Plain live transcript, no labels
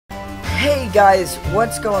Hey guys,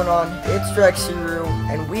 what's going on? It's Drexuru,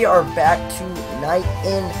 and we are back to Night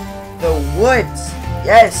in the Woods.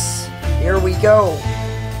 Yes, here we go.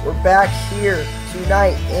 We're back here to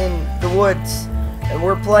Night in the Woods, and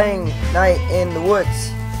we're playing Night in the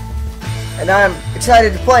Woods. And I'm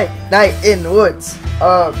excited to play Night in the Woods.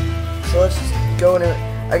 So let's just go into it.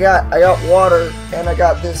 I got water, and I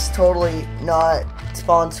got this totally not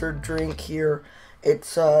sponsored drink here.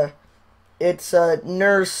 It's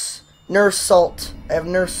Nurse Salt. I have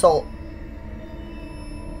Nurse Salt.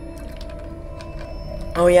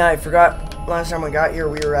 Oh yeah, I forgot last time we got here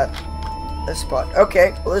we were at this spot.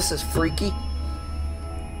 Okay, well this is freaky.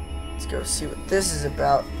 Let's go see what this is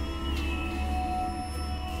about.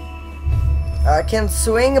 I can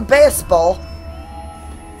swing a baseball.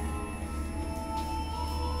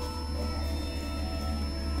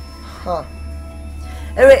 Huh.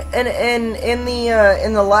 Anyway, and in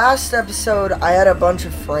the last episode, I had a bunch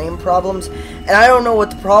of frame problems, and I don't know what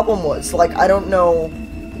the problem was. Like, I don't know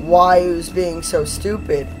why it was being so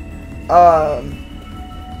stupid.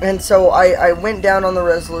 And so I went down on the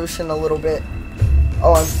resolution a little bit.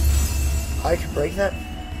 Oh, I could break that.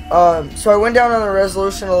 So I went down on the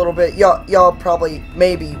resolution a little bit. Y'all probably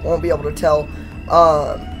maybe won't be able to tell.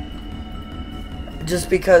 Just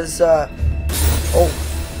because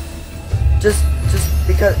just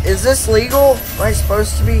because, is this legal? Am I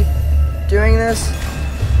supposed to be doing this?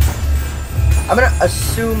 I'm gonna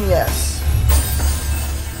assume yes.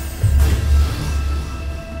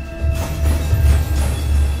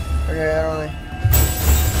 Okay, I don't really...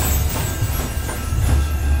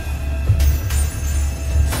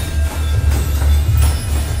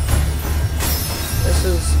 This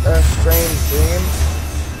is a strange dream.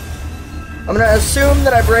 I'm gonna assume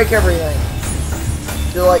that I break everything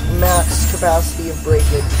to like max capacity of breakage.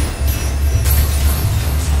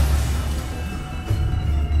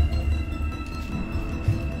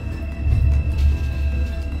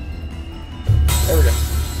 There we go.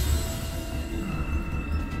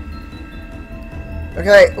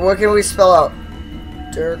 Okay, what can we spell out?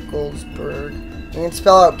 Dirkelsberg. We can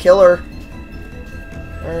spell out killer.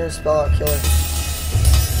 We're gonna spell out killer.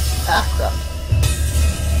 Ah, crap.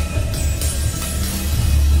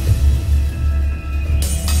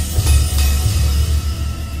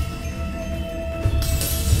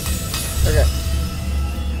 Okay.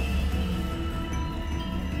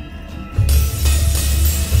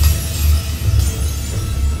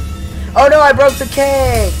 Oh no, I broke the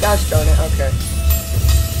cake! Gosh darn it, okay.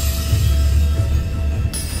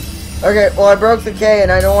 Okay, well I broke the K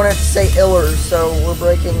and I don't want it to say Iller, so we're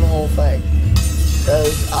breaking the whole thing.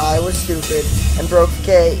 Because I was stupid and broke the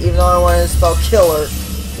K even though I wanted to spell killer.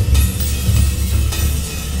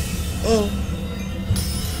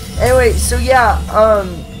 Anyway, so yeah,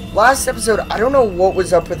 last episode, I don't know what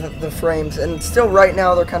was up with the frames, and still right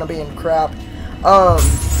now they're kind of being crap.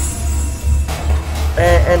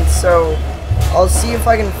 And so I'll see if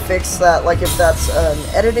I can fix that, like if that's an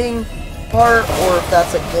editing part or if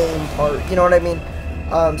that's a game part, you know what I mean?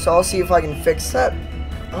 So I'll see if I can fix that,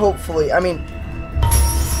 hopefully. I mean,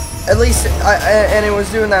 at least, and it was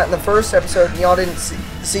doing that in the first episode, and y'all didn't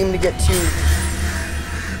seem to get too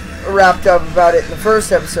wrapped up about it in the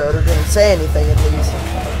first episode, or didn't say anything at least.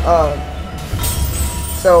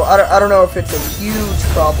 So I don't know if it's a huge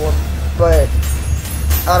problem, but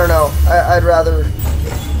I don't know. I'd rather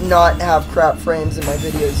not have crap frames in my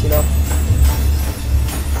videos, you know.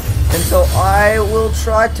 And so I will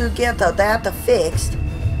try to get that fixed.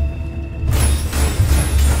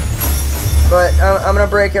 But I'm gonna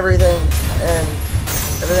break everything, and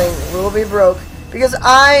everything will be broke because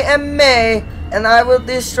I am May. And I will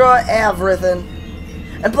destroy everything.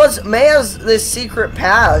 And plus, May has this secret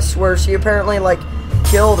past where she apparently, like,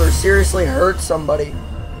 killed or seriously hurt somebody.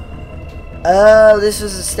 Oh, this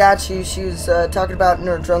was a statue she was talking about in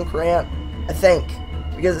her drunk rant, I think.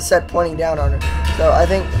 Because it said pointing down on her. So I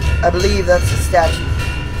believe that's a statue.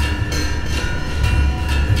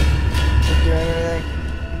 Is doing anything?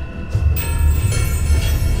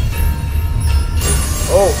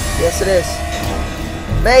 Oh, yes it is.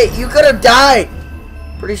 Mate, you could have died!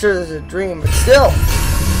 Pretty sure this is a dream, but still!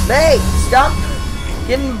 Mate, stop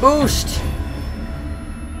getting boosted!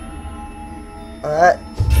 Alright.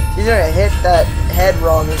 She's gonna hit that head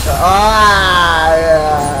wrong or something. Ah!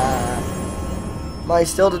 Yeah. Am I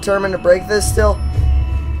still determined to break this still?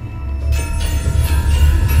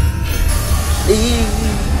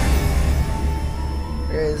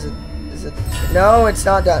 Okay, is it? No, it's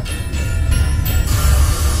not done.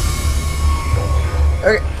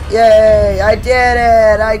 Okay, yay, I did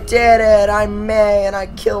it, I'm May, and I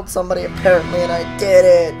killed somebody apparently, and I did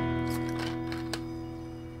it.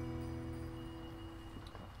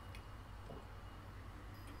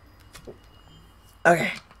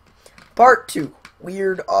 Okay. Part 2.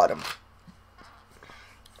 Weird Autumn.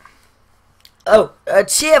 Oh,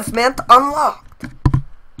 achievement unlocked.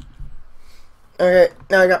 Okay,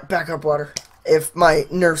 now I got backup water. If my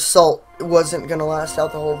nurse salt wasn't gonna last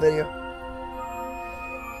out the whole video.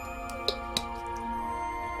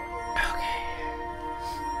 Okay.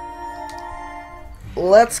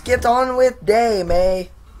 Let's get on with day,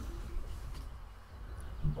 May.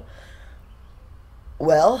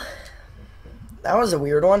 Well, that was a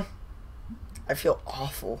weird one. I feel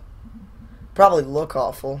awful. Probably look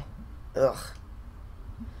awful. Ugh.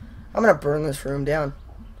 I'm gonna burn this room down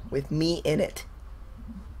with me in it.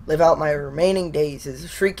 Live out my remaining days as a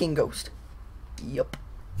shrieking ghost. Yup.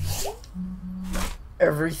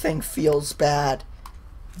 Everything feels bad.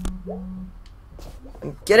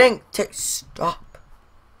 I'm getting to stop.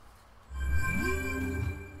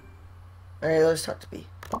 Alright, let's talk to B.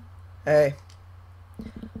 Hey.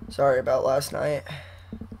 Sorry about last night.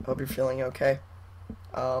 Hope you're feeling okay.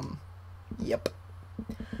 Yep.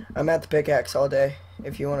 I'm at the pickaxe all day,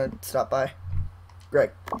 if you want to stop by. Greg.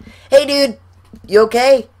 Hey, dude! You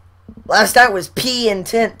okay? Last night was P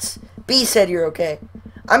intense. B said you're okay.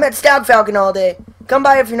 I'm at Stout Falcon all day. Come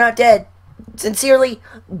by if you're not dead. Sincerely,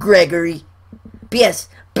 Gregory. P.S.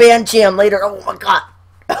 Band jam later. Oh my god.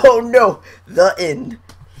 Oh no. The end.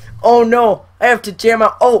 Oh no. I have to jam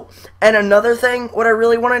out. Oh, and another thing, what I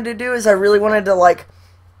really wanted to do is I really wanted to, like,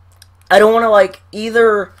 I don't want to, like,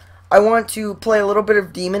 either I want to play a little bit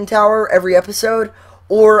of Demon Tower every episode,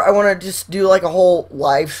 or I want to just do, like, a whole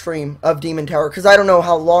live stream of Demon Tower, because I don't know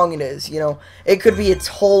how long it is, you know. It could be its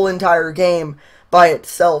whole entire game by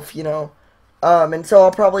itself, you know. And so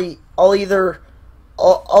I'll either,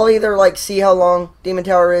 like, see how long Demon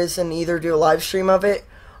Tower is and either do a live stream of it,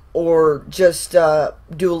 or just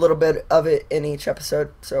do a little bit of it in each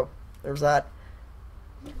episode. So, there's that.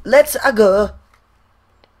 Let's go.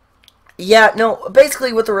 Yeah, no,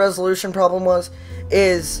 basically what the resolution problem was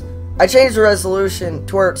is I changed the resolution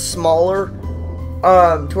to where it's smaller,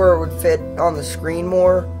 to where it would fit on the screen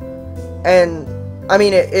more. And, I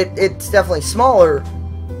mean, it's definitely smaller,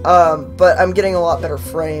 but I'm getting a lot better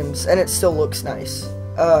frames, and it still looks nice.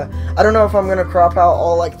 I don't know if I'm gonna crop out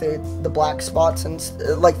all, like, the black spots and,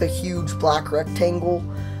 like, the huge black rectangle,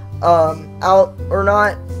 out or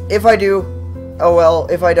not. If I do, oh well.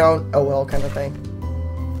 If I don't, oh well, kind of thing.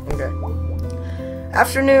 Okay.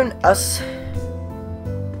 Afternoon, us.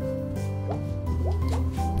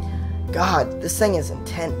 God, this thing is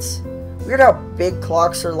intense. Weird how big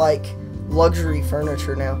clocks are, like, luxury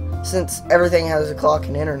furniture now, since everything has a clock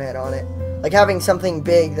and internet on it. Like, having something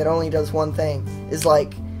big that only does one thing is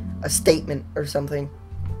like a statement or something.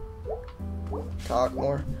 Talk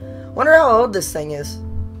more. Wonder how old this thing is.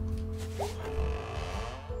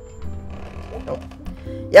 Nope.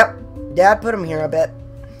 Yep. Dad put him here, I bet.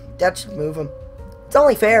 Dad should move him. It's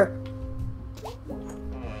only fair.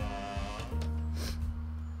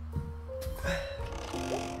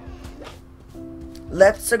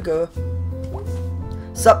 Let's go.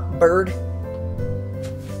 Sup, bird?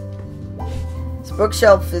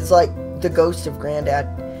 Bookshelf is like the ghost of Granddad,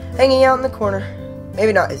 hanging out in the corner.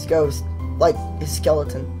 Maybe not his ghost, like his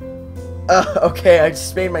skeleton. Okay, I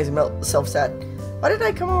just made myself sad. Why did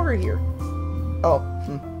I come over here? Oh,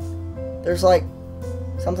 There's like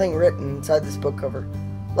something written inside this book cover.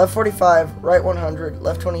 Left 45, right 100,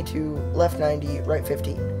 left 22, left 90, right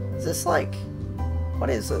 15. Is this like, what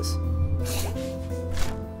is this?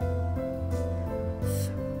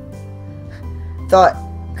 Thought,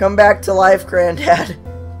 come back to life, Granddad.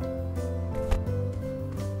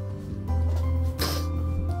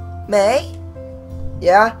 May?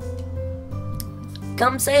 Yeah?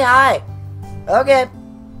 Come say hi. Okay.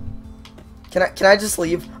 Can I just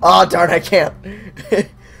leave? Oh, darn, I can't.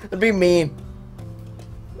 That'd be mean.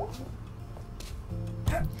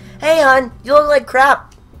 Hey, hon. You look like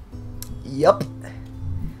crap. Yup.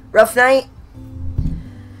 Rough night?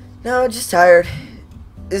 No, just tired.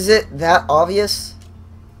 Is it that obvious?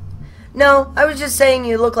 No, I was just saying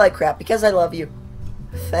you look like crap because I love you.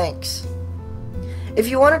 Thanks. If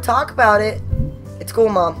you want to talk about it, it's cool,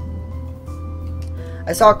 Mom.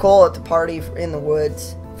 I saw Cole at the party in the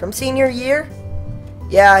woods. From senior year?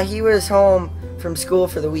 Yeah, he was home from school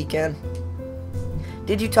for the weekend.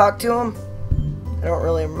 Did you talk to him? I don't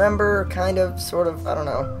really remember. Kind of, sort of, I don't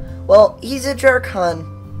know. Well, he's a jerk,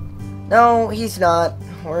 hun. No, he's not.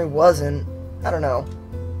 Or he wasn't. I don't know.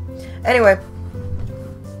 Anyway,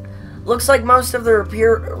 looks like most of the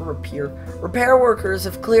repair workers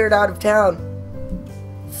have cleared out of town.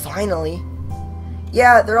 Finally.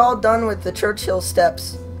 Yeah, they're all done with the Churchill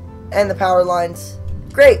steps and the power lines.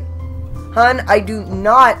 Great. Hun, I do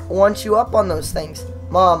not want you up on those things.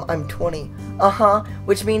 Mom, I'm 20. Uh-huh,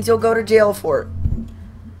 which means you'll go to jail for it.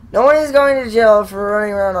 No one is going to jail for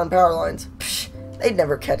running around on power lines. Psh, they'd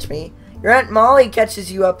never catch me. Your Aunt Molly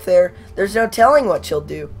catches you up there. There's no telling what she'll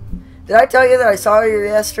do. Did I tell you that I saw her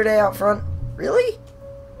yesterday out front? Really?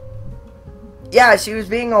 Yeah, she was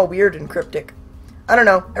being all weird and cryptic. I don't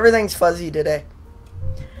know. Everything's fuzzy today.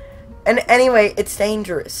 And anyway, it's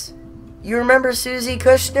dangerous. You remember Susie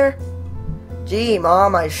Kushner? Gee,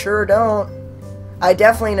 Mom, I sure don't. I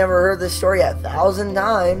definitely never heard this story 1,000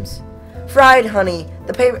 times. Fried, honey.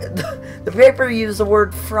 The paper used the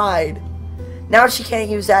word fried. Now she can't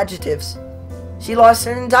use adjectives. She lost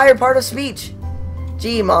an entire part of speech.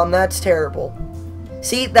 Gee, Mom, that's terrible.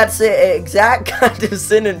 See, that's the exact kind of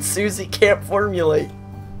sentence Susie can't formulate.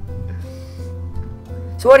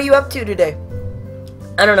 So what are you up to today?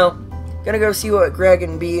 I don't know. Gonna go see what Greg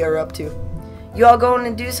and B are up to. You all going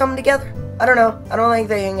to do something together? I don't know. I don't think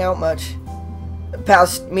they hang out much.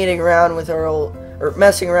 Past messing around with our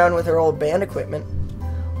old band equipment.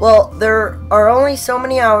 Well, there are only so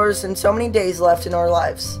many hours and so many days left in our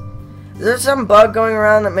lives. Is there some bug going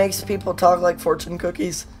around that makes people talk like fortune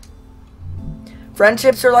cookies?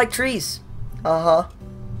 Friendships are like trees. Uh-huh.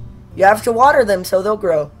 You have to water them so they'll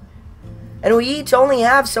grow. And we each only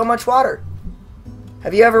have so much water.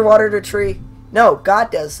 Have you ever watered a tree? No,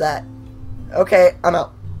 God does that. Okay, I'm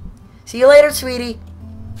out. See you later, sweetie.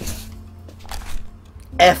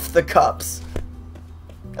 F the cups.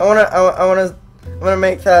 I'm gonna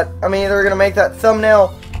make that. I'm either gonna make that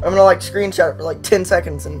thumbnail, or I'm gonna like screenshot it for like 10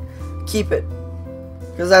 seconds and keep it,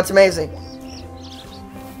 because that's amazing.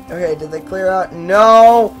 Okay, did they clear out?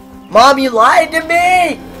 No, Mom, you lied to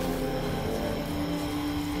me.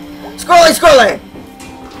 Scrolly, scrolly.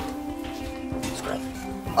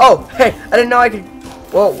 Oh, hey, I didn't know I could.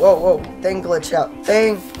 Whoa, whoa, whoa! Thing glitched out.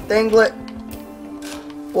 Thing glitch.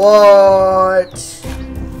 What?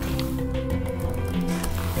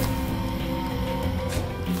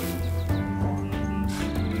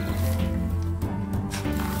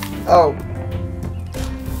 Oh.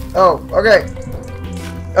 Oh, okay.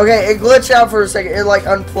 Okay, it glitched out for a second. It like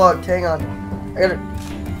unplugged. Hang on. I gotta.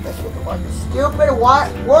 Stupid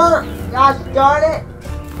what? Work! Gosh darn it!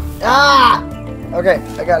 Ah! Okay,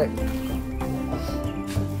 I got it.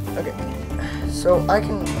 Okay. So I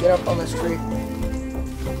can get up on this tree.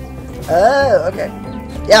 Oh, okay.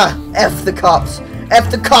 Yeah, F the cops. F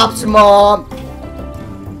the cops, Mom!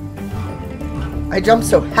 I jumped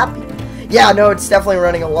so happy. Yeah, no, it's definitely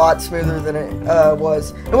running a lot smoother than it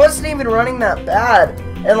was. It wasn't even running that bad.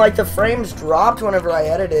 And, like, the frames dropped whenever I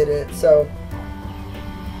edited it, so.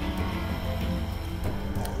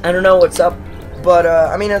 I don't know what's up. But,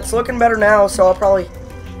 I mean, it's looking better now, so I'll probably.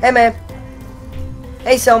 Hey, man.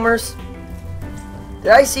 Hey, Selmers.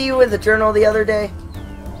 Did I see you with a journal the other day?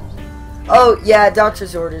 Oh, yeah,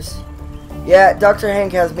 doctor's orders. Yeah, Dr.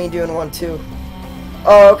 Hank has me doing one, too.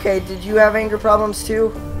 Oh, okay. Did you have anger problems,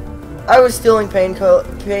 too? I was stealing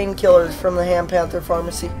painkillers from the Ham Panther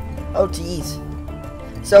pharmacy. Oh, geez.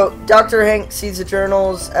 So, Dr. Hank sees the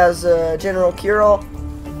journals as a general cure-all.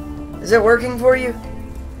 Is it working for you?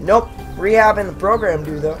 Nope. Rehab and the program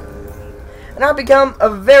do, though. And I've become a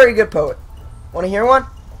very good poet. Want to hear one?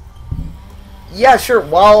 Yeah, sure.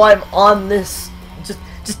 While I'm on this,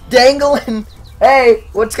 just dangling. Hey,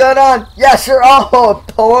 what's going on? Yeah, sure. Oh,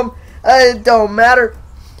 a poem. It don't matter.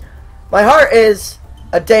 My heart is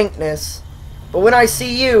a dankness, but when I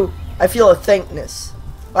see you, I feel a thankness.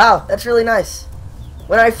 Wow, that's really nice.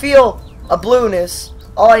 When I feel a blueness,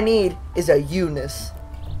 all I need is a you-ness.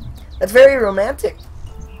 That's very romantic.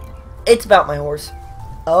 It's about my horse.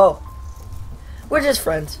 Oh. We're just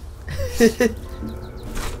friends.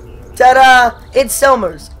 Ta-da! It's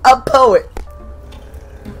Selmers, a poet.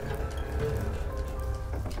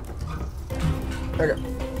 Okay.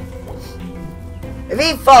 If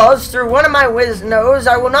he falls through one of my windows,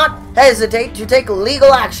 I will not hesitate to take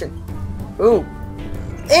legal action. Ooh.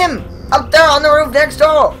 Him! Up there on the roof next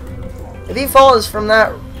door! If he falls from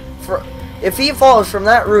that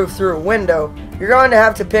roof through a window, you're going to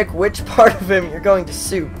have to pick which part of him you're going to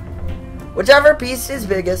sue. Whichever piece is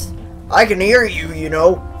biggest. I can hear you, you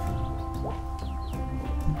know.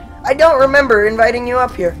 I don't remember inviting you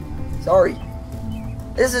up here. Sorry.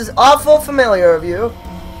 This is awful familiar of you.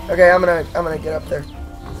 Okay, I'm gonna get up there.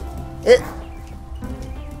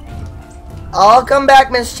 I'll come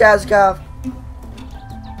back, Miss Chazkov.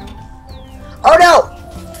 Oh no!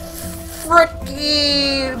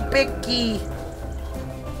 Fricky Bicky.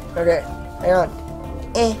 Okay, hang on.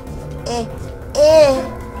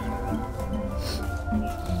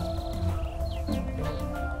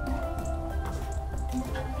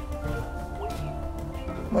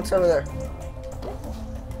 What's over there?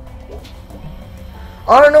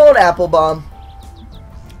 Arnold Applebaum.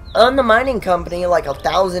 Owned the mining company like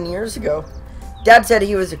 1,000 years ago. Dad said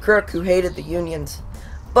he was a crook who hated the unions.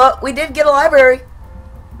 But we did get a library.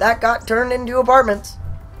 That got turned into apartments.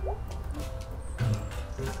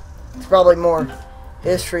 It's probably more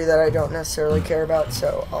history that I don't necessarily care about,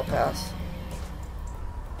 so I'll pass.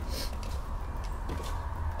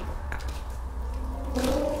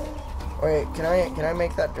 Wait, can I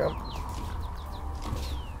make that jump?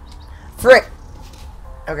 Frick!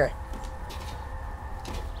 Okay.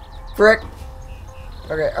 Frick!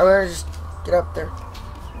 Okay, I'm gonna just get up there.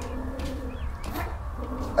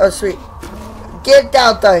 Oh, sweet. Get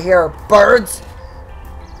out of here, birds!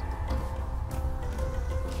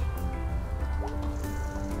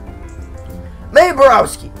 May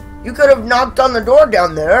Borowski, you could have knocked on the door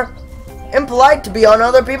down there. Impolite to be on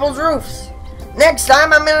other people's roofs. Next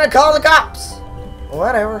time I'm gonna call the cops.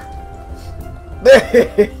 Whatever.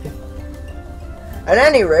 At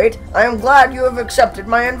any rate, I am glad you have accepted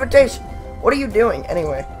my invitation. What are you doing,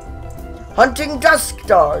 anyway? Hunting dust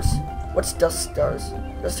stars. What's dust stars?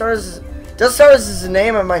 Dust stars is the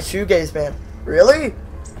name of my shoegaze band. Really?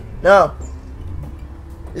 No.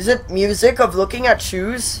 Is it music of looking at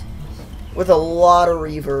shoes? With a lot of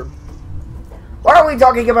reverb. Why are we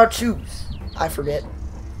talking about shoes? I forget.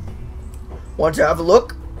 Want to have a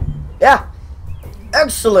look? Yeah.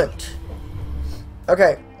 Excellent.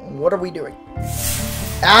 Okay, what are we doing?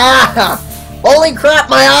 Ah! Holy crap,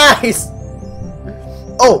 my eyes!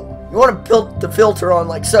 Oh, you want to put the filter on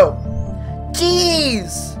like so.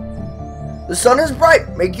 Jeez! The sun is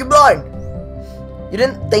bright, make you blind. You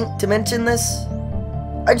didn't think to mention this?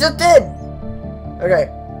 I just did! Okay.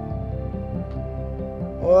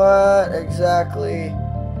 What exactly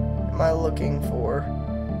am I looking for?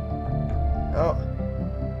 Oh.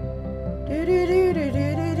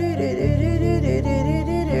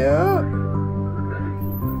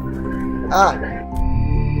 Ah.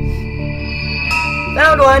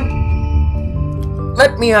 Found one.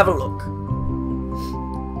 Let me have a look.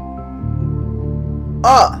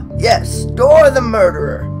 Ah, yes. Dora the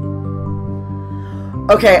Murderer.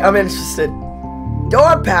 Okay, I'm interested.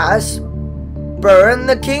 Dora pass. Burn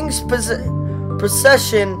the king's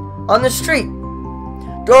procession on the street.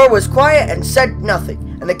 Dora was quiet and said nothing,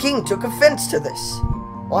 and the king took offense to this.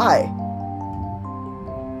 Why?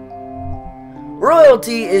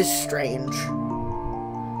 Royalty is strange.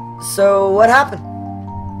 So, what happened?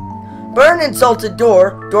 Burn insulted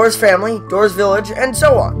Dora's family, Dora's village, and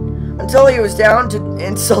so on, until he was down to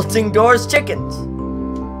insulting Dora's chickens.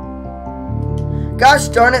 Gosh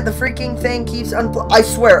darn it, the freaking thing keeps I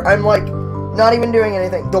swear, I'm like, not even doing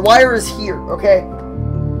anything. The wire is here, okay?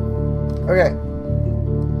 Okay.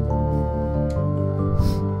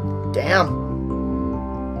 Damn.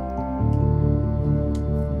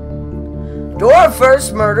 Dora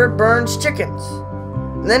first murdered Burn's chickens,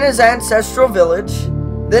 then his ancestral village,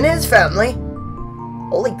 then his family.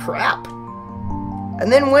 Holy crap.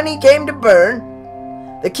 And then when he came to Burn,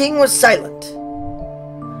 the king was silent.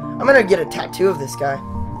 I'm gonna get a tattoo of this guy.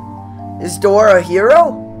 Is Dora a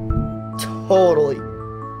hero? Totally.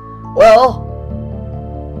 Well,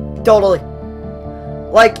 totally.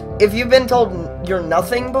 Like, if you've been told you're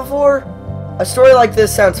nothing before, a story like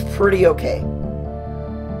this sounds pretty okay.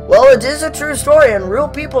 Well, it is a true story and real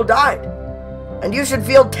people died. And you should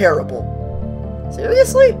feel terrible.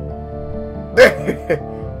 Seriously?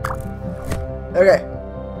 Okay.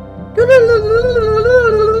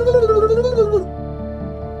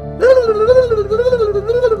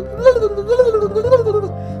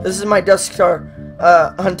 This is my dust star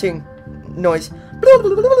hunting noise.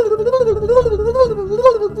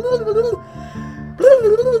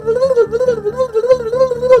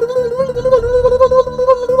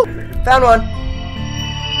 Found one.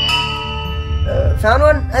 Found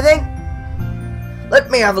one, I think. Let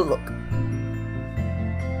me have a look.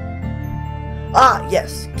 Ah,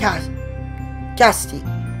 yes, Casties.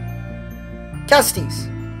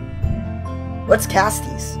 What's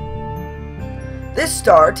Casties? This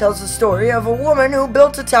star tells the story of a woman who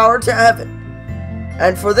built a tower to heaven.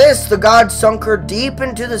 And for this, the gods sunk her deep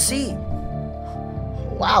into the sea.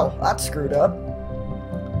 Wow, that's screwed up.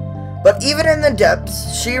 But even in the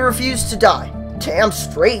depths, she refused to die. Damn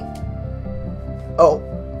straight. Oh,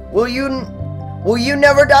 will you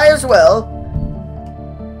never die as well?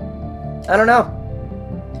 I don't know.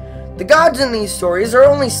 The gods in these stories are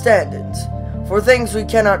only stand-ins for things we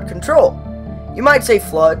cannot control. You might say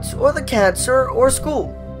floods, or the cancer, or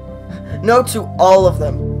school. No to all of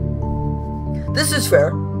them. This is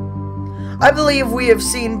fair. I believe we have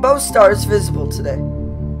seen both stars visible today.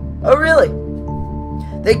 Oh, really?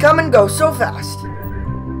 They come and go so fast.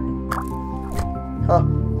 Huh.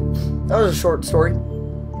 That was a short story.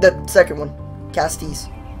 The second one. Casties.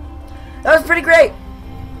 That was pretty great.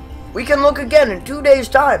 We can look again in 2 days'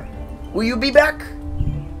 time. Will you be back?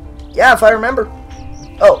 Yeah, if I remember.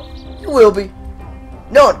 Oh, you will be.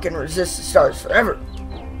 No one can resist the stars forever.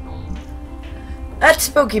 That's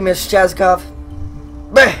spooky, Miss Chazkov.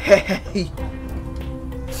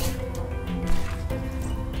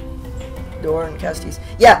 Door and Casties.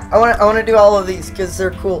 Yeah, I want to do all of these because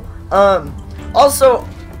they're cool. Also,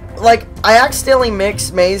 like, I accidentally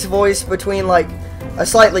mixed May's voice between like a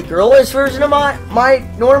slightly girlish version of my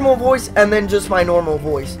normal voice and then just my normal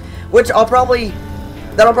voice, which that'll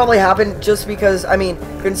probably happen just because, I mean,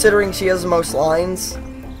 considering she has the most lines,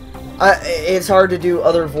 it's hard to do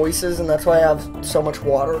other voices, and that's why I have so much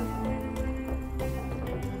water.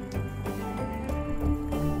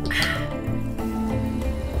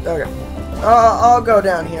 Okay. I'll go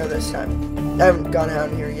down here this time. I haven't gone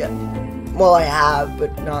down here yet. Well, I have,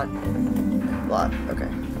 but not a lot. Okay.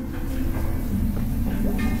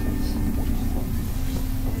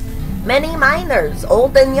 Many miners,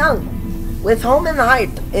 old and young, with home and height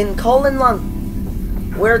in coal and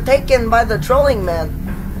lung, were taken by the trolling man,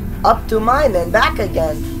 up to mine and back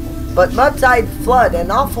again. But mudtide, flood,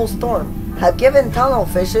 and awful storm have given tunnel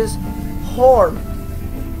fishes horn.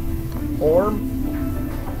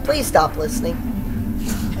 Please stop listening.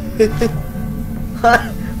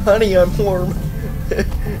 Honey, I'm warm.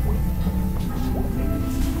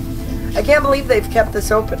 I can't believe they've kept this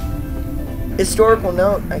open. Historical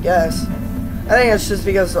note, I guess. I think it's just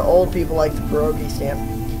because the old people like the pierogi stamp.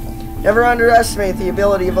 Never underestimate the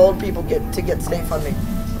ability of old people to get state funding.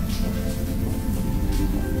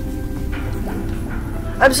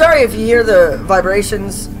 I'm sorry if you hear the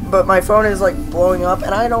vibrations, but my phone is like blowing up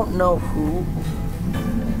and I don't know who.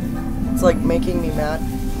 It's like making me mad.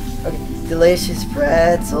 Okay, delicious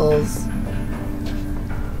pretzels.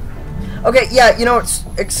 Okay, yeah, you know,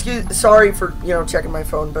 sorry for, you know, checking my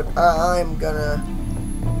phone, but I'm gonna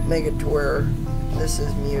make it to where this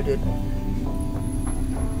is muted.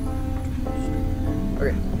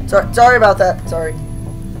 Okay, sorry about that, sorry.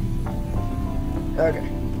 Okay.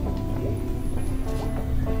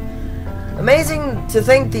 Amazing to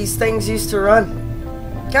think these things used to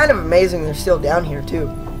run. Kind of amazing they're still down here, too.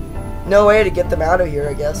 No way to get them out of here,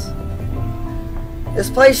 I guess. This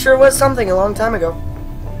place sure was something a long time ago.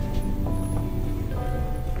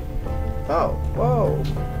 Oh, whoa.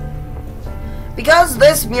 Because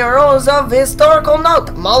this mural is of historical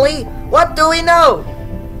note, Molly, what do we know?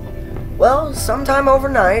 Well, sometime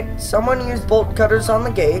overnight, someone used bolt cutters on the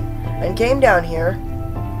gate and came down here.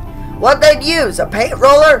 What they'd use, a paint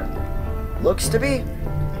roller? Looks to be.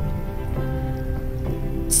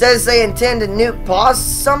 Says they intend to nuke pause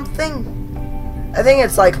something? I think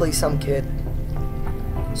it's likely some kid.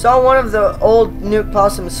 Saw one of the old Nuke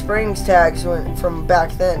Possum Springs tags from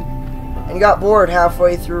back then, and got bored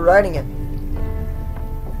halfway through writing it.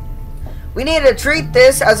 We need to treat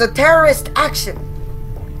this as a terrorist action.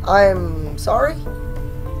 I'm sorry?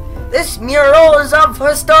 This mural is of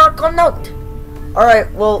historical note. Alright,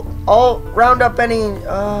 well, I'll round up any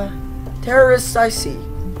terrorists I see.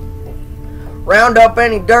 Round up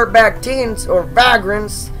any dirtbag teens or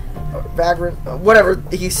vagrants, whatever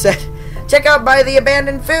he said. Check out by the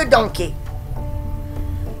abandoned food donkey.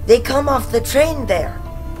 They come off the train there.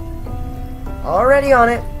 Already on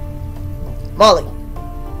it. Molly.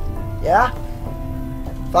 Yeah?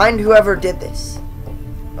 Find whoever did this.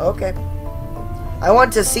 Okay. I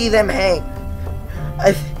want to see them hang.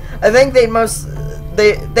 I think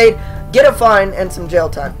they'd get a fine and some jail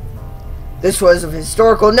time. This was of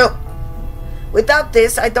historical note. Without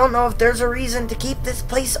this, I don't know if there's a reason to keep this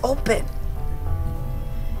place open.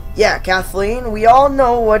 Yeah, Kathleen, we all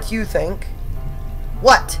know what you think.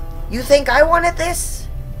 What? You think I wanted this?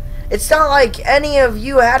 It's not like any of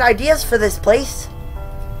you had ideas for this place.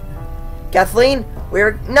 Kathleen,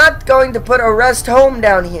 we're not going to put a rest home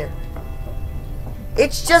down here.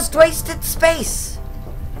 It's just wasted space.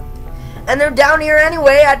 And they're down here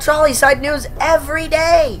anyway at Trolleyside News every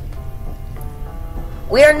day.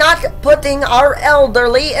 We are not putting our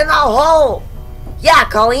elderly in a hole. Yeah,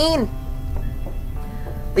 Colleen.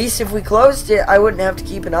 At least if we closed it, I wouldn't have to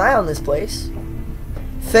keep an eye on this place.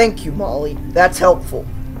 Thank you, Molly. That's helpful.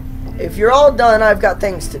 If you're all done, I've got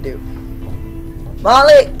things to do.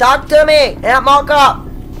 Molly, talk to me. Aunt Mocha.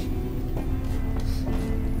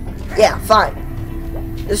 Yeah, fine.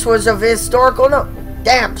 This was of historical note.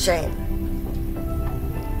 Damn shame.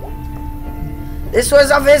 This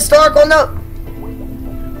was of historical note.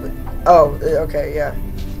 Oh, okay, yeah.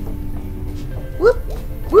 Whoop,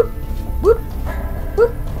 whoop, whoop,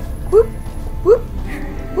 whoop.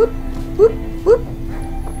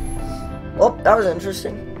 That was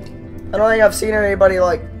interesting. I don't think I've seen anybody,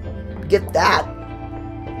 like, get that.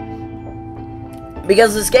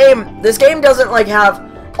 Because this game doesn't, like, have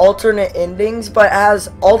alternate endings, but it has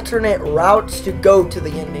alternate routes to go to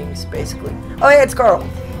the endings, basically. Oh, yeah, it's Carl.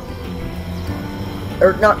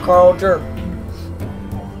 Or, not Carl, Germ.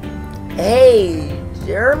 Hey,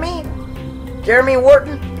 Jeremy? Jeremy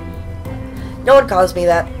Wharton? No one calls me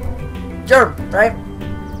that. Germ, right?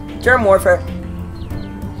 Germ Warfare.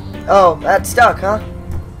 Oh, that's stuck, huh?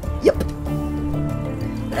 Yep.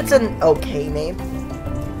 That's an okay name.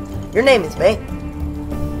 Your name is May.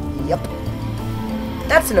 Yep.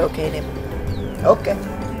 That's an okay name. Okay.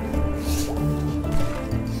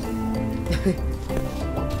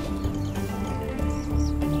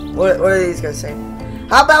 What are these guys saying?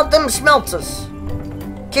 How about them Schmeltzes?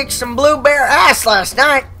 Kicked some Blue Bear ass last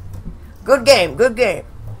night. Good game, good game.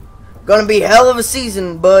 Gonna be hell of a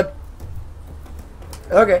season, bud.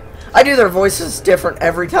 Okay. I do their voices different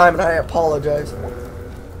every time, and I apologize.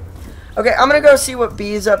 Okay, I'm gonna go see what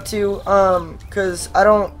B is up to, because I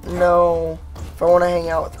don't know if I want to hang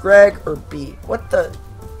out with Greg or B. What the?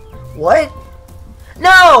 What?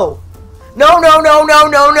 No! No, no, no, no,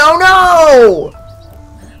 no, no, no!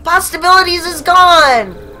 Possibilities is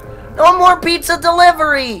gone! No more pizza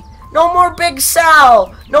delivery! No more Big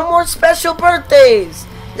Sal! No more special birthdays!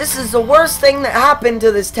 This is the worst thing that happened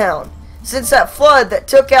to this town since that flood that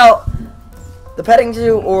took out the petting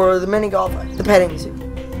zoo or the mini golf. The petting zoo.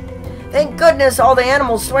 Thank goodness all the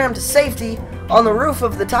animals swam to safety on the roof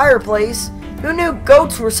of the tire place. Who knew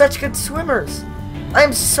goats were such good swimmers?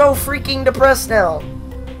 I'm so freaking depressed now.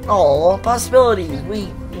 Oh, possibilities.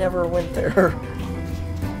 We never went there.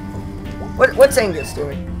 What's Angus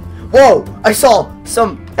doing? Whoa! I saw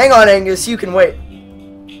some... Hang on, Angus. You can wait.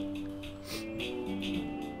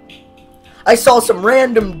 I saw some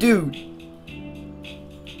random dude.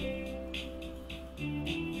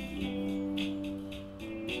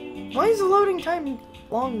 Why is the loading time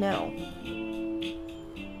long now?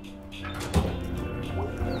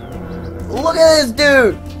 Look at this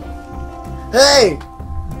dude! Hey!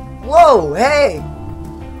 Whoa, hey!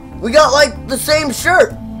 We got like the same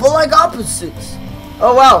shirt, but like opposites.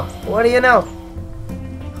 Oh wow, what do you know?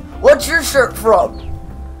 What's your shirt from?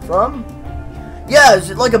 From? Yeah,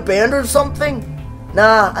 is it like a band or something?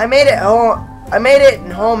 Nah, I made it home. I made it in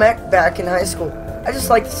home ec back in high school. I just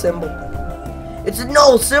like the symbol. It's a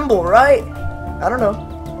null symbol, right? I don't know.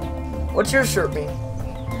 What's your shirt mean?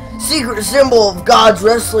 Secret symbol of God's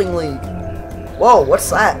Wrestling League. Whoa, what's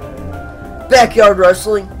that? Backyard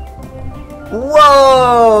wrestling.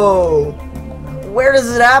 Whoa! Where does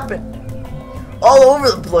it happen? All over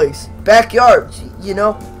the place. Backyards, you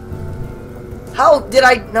know? How did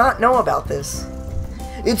I not know about this?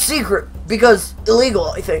 It's secret because illegal,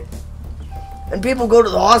 I think. And people go to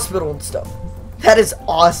the hospital and stuff. That is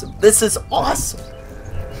awesome. This is awesome.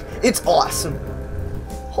 It's awesome.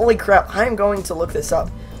 Holy crap, I'm going to look this up.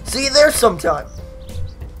 See you there sometime.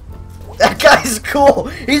 That guy's cool.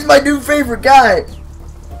 He's my new favorite guy.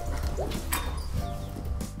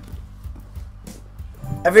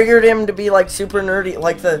 I figured him to be like super nerdy,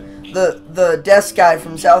 like the desk guy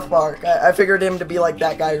from South Park. I figured him to be like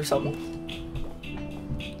that guy or something.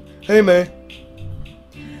 Hey, man.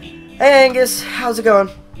 Hey, Angus. How's it going?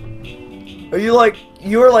 You're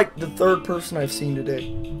like the third person I've seen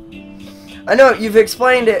today. I know, you've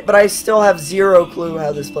explained it, but I still have zero clue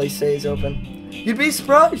how this place stays open. You'd be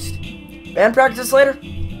surprised. Band practice later?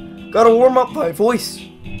 Gotta warm up my voice.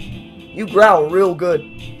 You growl real good.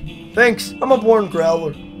 Thanks, I'm a born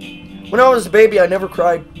growler. When I was a baby, I never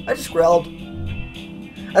cried. I just growled.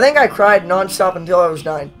 I think I cried non-stop until I was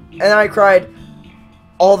 9. And then I cried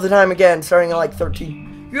all the time again, starting at like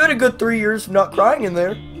 13. You had a good 3 years of not crying in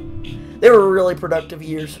there. They were really productive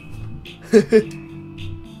years.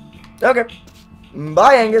 Okay.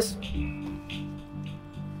 Bye, Angus.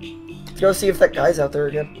 Let's go see if that guy's out there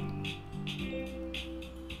again.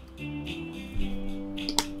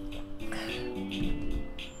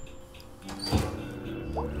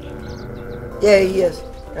 Yeah, he is.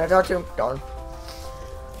 Can I talk to him? Darn.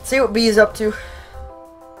 Let's see what B is up to.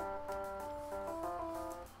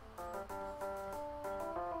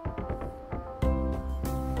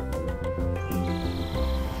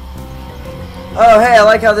 Oh, hey, I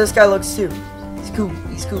like how this guy looks too. He's cool.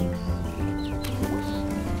 He's cool.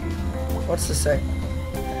 What's this say?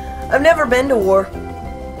 I've never been to war.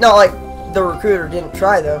 No, like, the recruiter didn't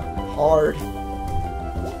try, though. Hard.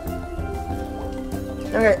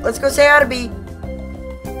 Okay, let's go say hi to B.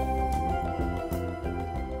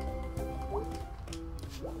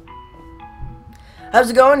 How's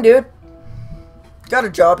it going, dude? Got a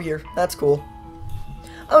job here. That's cool.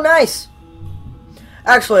 Oh, nice.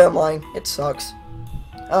 Actually, I'm lying. It sucks.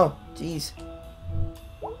 Oh, jeez.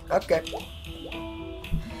 Okay.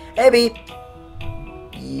 Hey, B.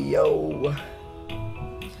 Yo.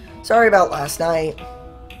 Sorry about last night.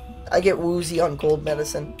 I get woozy on cold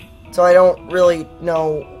medicine, so I don't really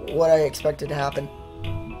know what I expected to happen.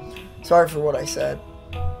 Sorry for what I said.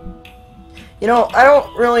 You know, I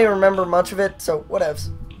don't really remember much of it, so whatevs.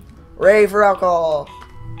 Ray for alcohol.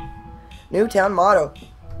 New town motto.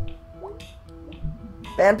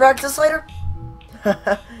 Band practice later?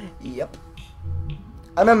 Yep.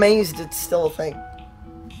 I'm amazed it's still a thing.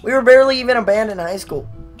 We were barely even a band in high school.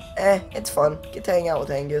 It's fun. Get to hang out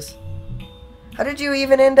with Angus. How did you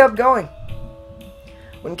even end up going?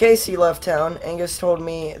 When Casey left town, Angus told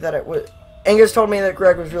me that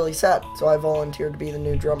Greg was really sad, so I volunteered to be the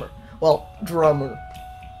new drummer. Well, drummer.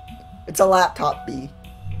 It's a laptop bee.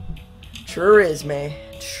 Sure is, May.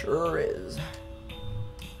 It sure is.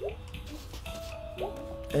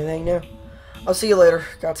 Anything new? I'll see you later.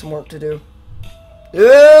 Got some work to do.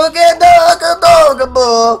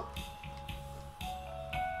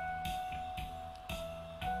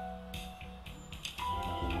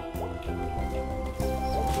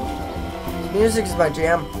 Music is my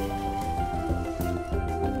jam.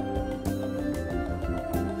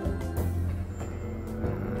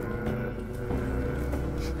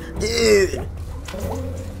 Dude!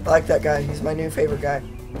 I like that guy. He's my new favorite guy.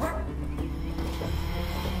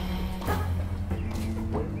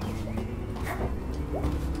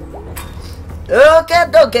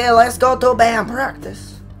 Okay, let's go to band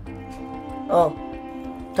practice. Oh,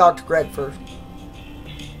 talk to Greg first.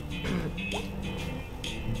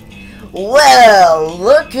 Well,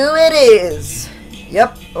 look who it is.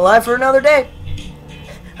 Yep, alive for another day.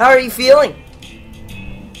 How are you feeling?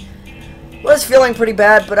 Was feeling pretty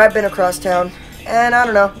bad, but I've been across town, and I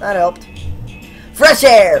don't know, that helped. Fresh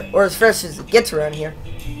air, or as fresh as it gets around here.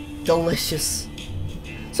 Delicious.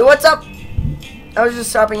 So what's up? I was just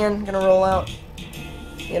stopping in, gonna roll out.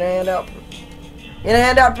 Gonna hand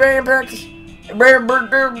out band practice.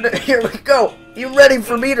 Here we go. You ready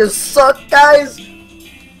for me to suck, guys?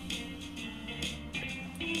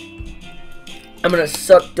 I'm gonna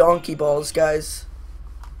suck donkey balls, guys.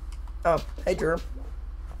 Oh, hey, Germ.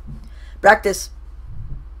 Practice.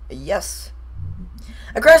 Yes.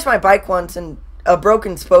 I crashed my bike once and a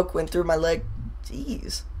broken spoke went through my leg.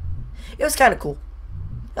 Jeez. It was kind of cool.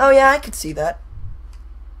 Oh, yeah, I could see that.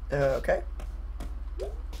 Okay.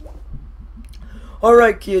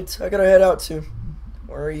 Alright, kids. I gotta head out soon.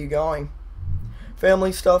 Where are you going?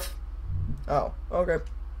 Family stuff? Oh, okay.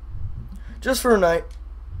 Just for a night.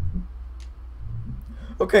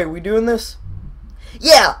 Okay, we doing this?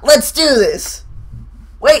 Yeah, let's do this!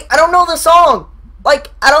 Wait, I don't know the song!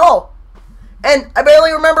 Like, at all! And I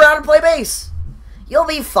barely remember how to play bass! You'll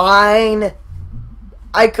be fine!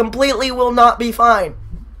 I completely will not be fine!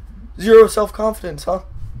 Zero self-confidence, huh?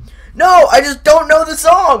 No, I just don't know the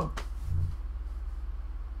song!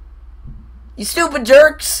 You stupid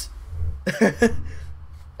jerks!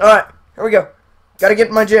 Alright, here we go. Gotta get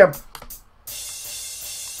in my jam.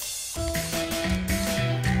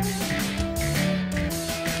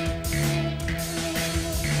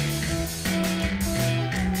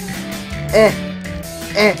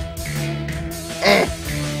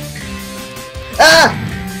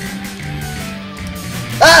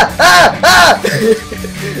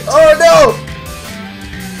 Oh no!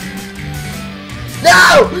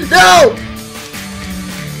 No! No!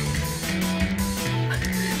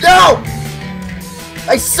 No!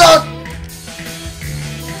 I suck!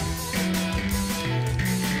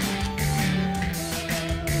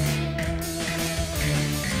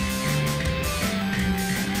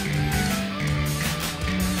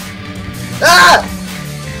 Ah!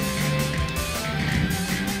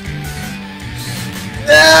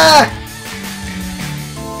 Ah!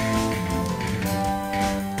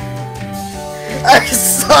 I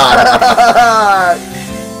suck!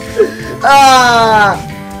 Ah!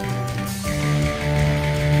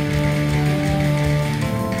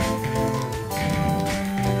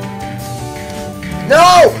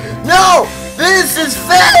 No! No! This is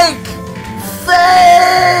fake!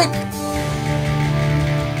 Fake!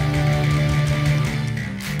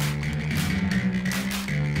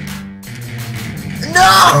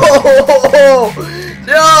 No!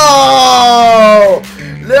 No!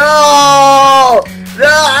 No! No!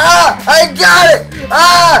 Ah! I got it!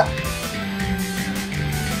 Ah!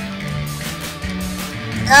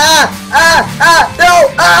 Ah! Ah! Ah! No!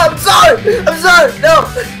 Ah! I'm sorry! I'm sorry! No!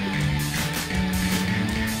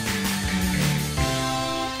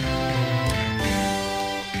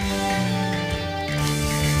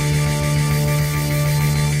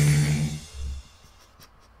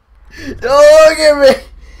 at me!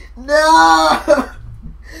 No!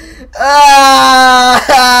 Ah!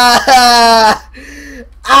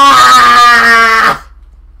 Ah!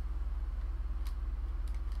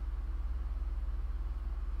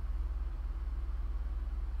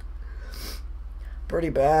 Pretty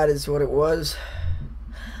bad is what it was.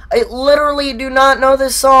 I literally do not know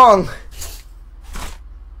this song.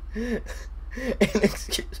 And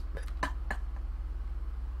excuse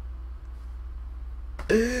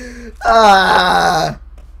me. I'll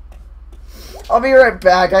be right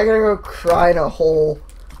back. I gotta go cry in a hole.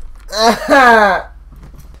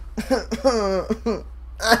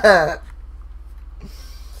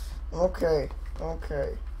 Okay.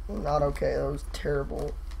 Okay. Not okay. That was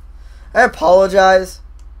terrible. I apologize.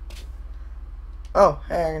 Oh,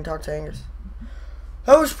 hey, I can talk to Angus.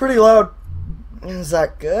 That was pretty loud. Is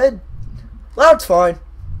that good? Loud's fine.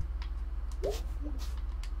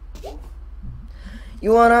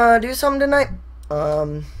 You wanna do something tonight?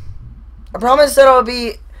 I promise that it'll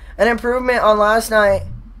be an improvement on last night.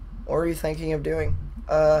 What are you thinking of doing?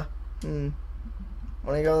 Wanna go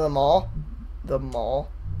to the mall? The mall?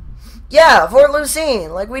 Yeah, Fort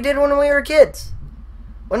Lucine, like we did when we were kids.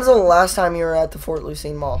 When's the last time you were at the Fort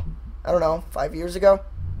Lucine Mall? I don't know, 5 years ago?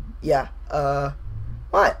 Yeah,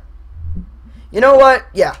 what? You know what?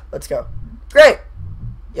 Yeah, let's go. Great.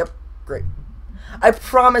 Yep, great. I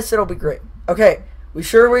promise it'll be great. Okay, we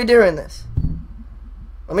sure we're doing this?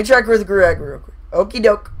 Let me check with Greg real quick. Okie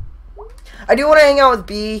doke. I do want to hang out with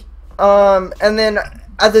B, and then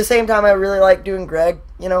at the same time I really like doing Greg,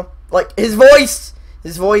 you know? Like, his voice!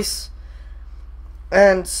 His voice.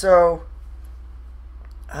 And so...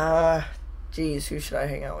 geez, who should I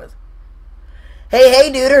hang out with?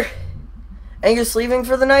 Hey, duder. Angus leaving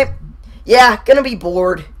for the night? Yeah, gonna be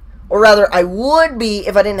bored. Or rather, I would be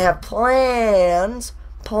if I didn't have plans.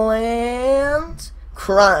 Plans?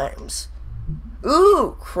 Crimes.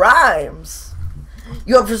 Ooh, crimes.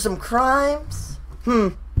 You up for some crimes?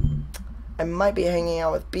 I might be hanging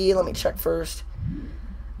out with B. Let me check first.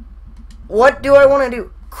 What do I want to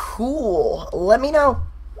do? Cool. Let me know.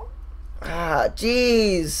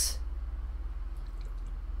 Jeez.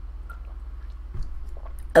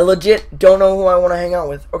 I legit don't know who I want to hang out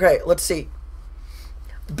with. Okay, let's see.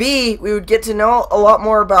 B, we would get to know a lot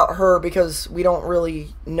more about her because we don't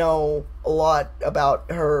really know a lot about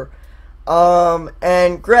her.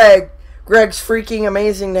 And Greg's freaking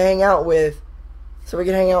amazing to hang out with. So we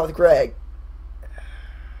can hang out with Greg.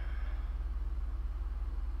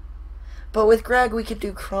 But with Greg, we could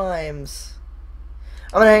do crimes.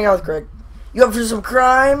 I'm gonna hang out with Greg. You up for some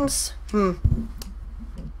crimes?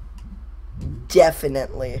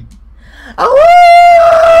 Definitely.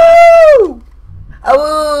 Awoo!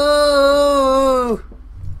 Awoo!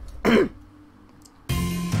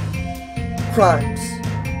 Crimes.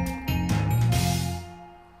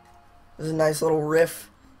 This is a nice little riff.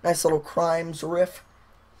 Nice little crimes riff.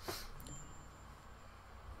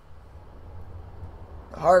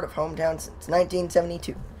 The heart of hometown since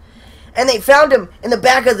 1972. And they found him in the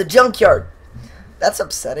back of the junkyard. That's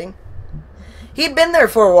upsetting. He'd been there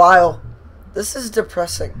for a while. This is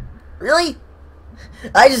depressing. Really?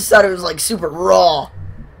 I just thought it was like super raw.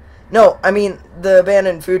 No, I mean the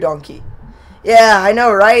abandoned food donkey. Yeah, I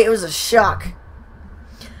know, right? It was a shock.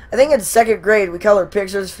 I think in second grade we colored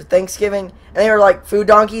pictures for Thanksgiving, and they were like food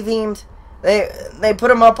donkey themed. They put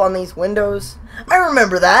them up on these windows. I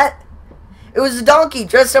remember that. It was a donkey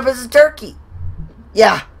dressed up as a turkey.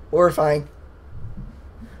 Yeah, horrifying.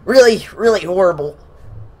 Really, really horrible.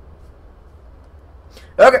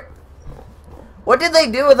 Okay. What did they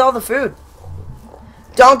do with all the food?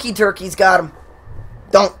 Donkey turkeys got them.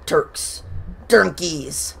 Donk turks.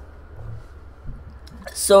 Donkeys.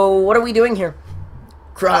 So, what are we doing here?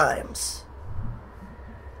 Crimes.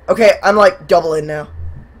 Okay, I'm like doubling now.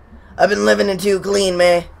 I've been living in too clean,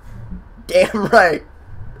 man. Damn right.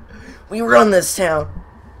 We run this town.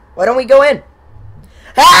 Why don't we go in?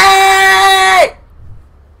 Hey!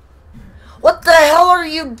 What the hell are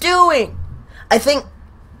you doing? I think...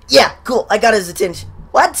 Yeah, cool. I got his attention.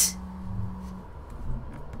 What?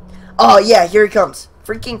 Oh, yeah, here he comes.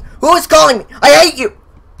 Freaking... Who is calling me? I hate you!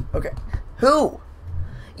 Okay. Who?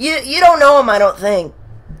 You don't know him, I don't think.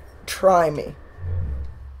 Try me.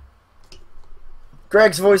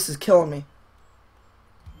 Greg's voice is killing me.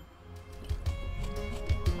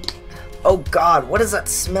 Oh, God. What does that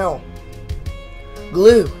smell?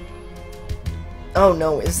 Glue. Oh,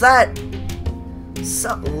 no. Is that...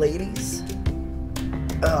 Sup, ladies?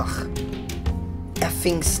 Ugh.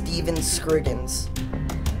 Effing Steven Scriggins.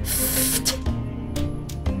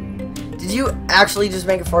 Did you actually just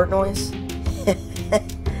make a fart noise?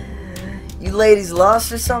 You ladies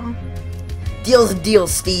lost or something? Deal's a deal,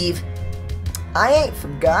 Steve. I ain't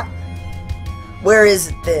forgot. Where is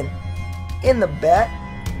it then? In the back?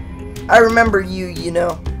 I remember you, you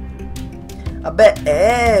know. I bet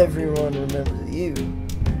everyone remembers you.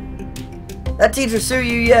 That teacher sue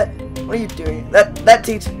you yet? What are you doing? That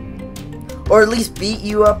teacher? Or at least beat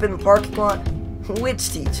you up in the parking lot? Which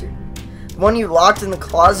teacher? The one you locked in the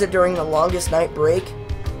closet during the longest night break?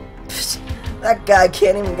 That guy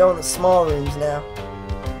can't even go in the small rooms now.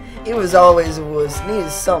 He was always a wuss.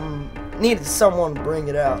 Needed someone to bring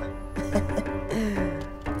it out.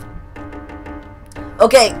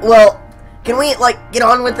 Okay, well, can we, like, get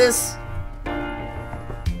on with this?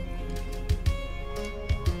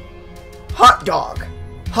 Hot dog.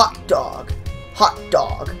 Hot dog. Hot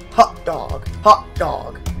dog. Hot dog. Hot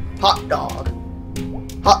dog. Hot dog.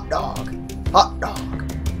 Hot dog. Hot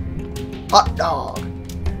dog. Hot dog.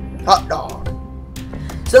 Hot dog.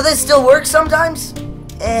 So this still works sometimes?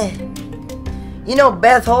 You know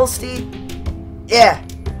Beth Holstein? Yeah.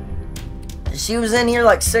 She was in here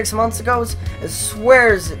like 6 months ago and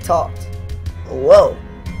swears it talked. Whoa.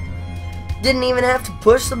 Didn't even have to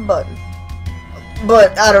push the button.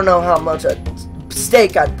 But I don't know how much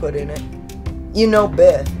steak I'd put in it. You know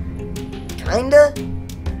Beth. Kinda?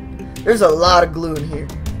 There's a lot of glue in here.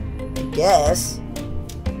 I guess.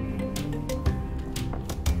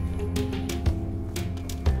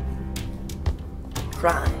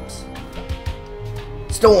 Crimes.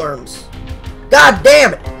 Storms. God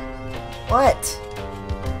damn it! What?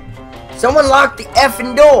 Someone locked the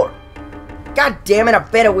effing door! God damn it, I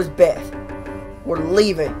bet it was Beth. We're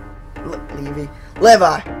leaving.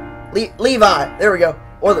 Levi. Levi. There we go.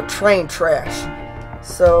 Or the train trash.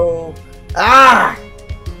 So...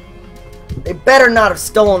 They better not have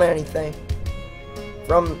stolen anything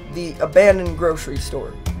from the abandoned grocery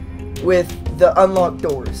store with the unlocked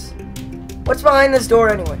doors. What's behind this door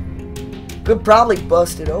anyway? Could probably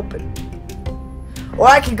bust it open. Or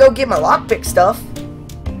I could go get my lockpick stuff.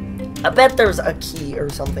 I bet there's a key or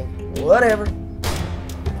something. Whatever.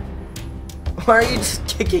 Why are you just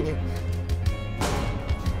kicking it?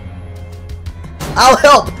 I'll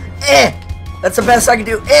help! That's the best I can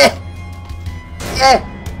do.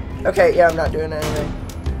 Okay, yeah, I'm not doing anything.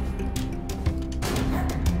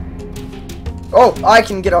 Oh, I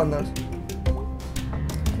can get on those.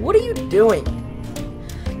 What are you doing?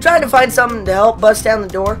 Trying to find something to help bust down the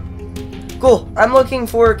door? Cool, I'm looking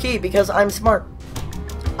for a key because I'm smart.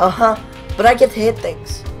 Uh-huh, but I get to hit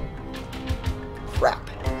things. Crap.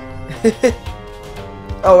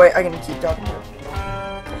 Oh wait, I can keep talking to her.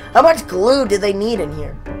 How much glue do they need in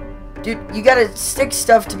here? Dude, you gotta stick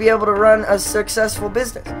stuff to be able to run a successful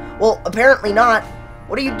business. Well, apparently not.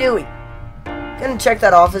 What are you doing? Gonna check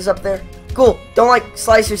that office up there? Cool, don't like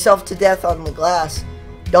slice yourself to death on the glass.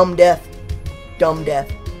 Dumb death. Dumb death.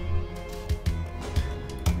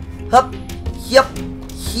 Hup. Yep.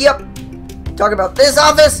 Yep. Talk about this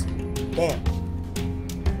office? Damn.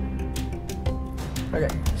 Okay.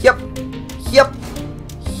 Yep. Yep.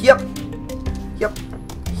 Yep. Yep.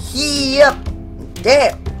 Yep.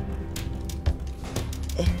 Damn.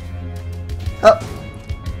 Hup.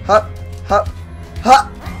 Hup. Hup.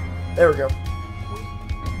 Hup. There we go.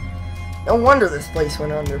 No wonder this place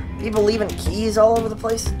went under. People leaving keys all over the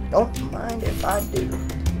place. Don't mind if I do.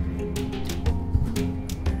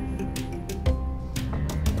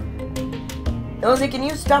 Nosy, can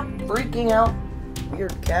you stop freaking out?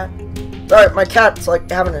 Weird cat. Sorry, my cat's like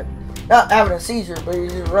not having a seizure, but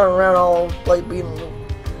he's just running around all over the place being a little...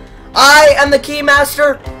 I am the key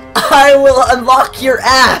master. I will unlock your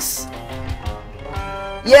ass.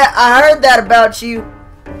 Yeah, I heard that about you.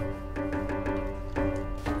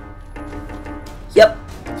 Yep.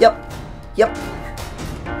 Yep. Yep.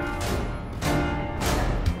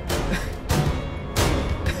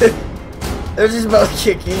 They're just about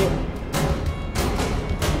kicking.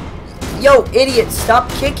 Yo, idiot, stop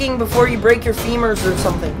kicking before you break your femurs or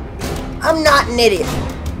something. I'm not an idiot.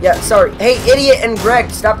 Yeah, sorry. Hey, idiot and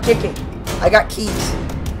Greg, stop kicking. I got keys.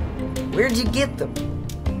 Where'd you get them?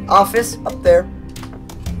 Office, up there.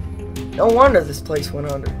 No wonder this place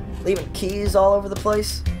went under. Leaving keys all over the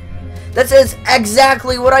place. That says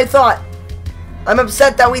exactly what I thought. I'm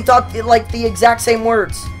upset that we thought like the exact same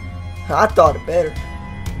words. I thought it better.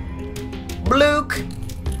 Blook.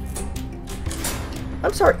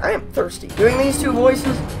 I'm sorry, I am thirsty. Doing these two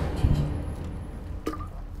voices.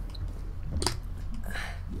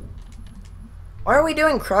 Why are we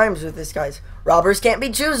doing crimes with this, guys? Robbers can't be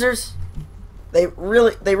choosers. They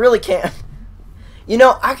really can't. You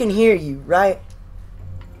know, I can hear you, right?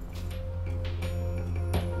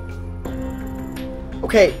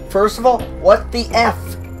 Okay, first of all, what the F?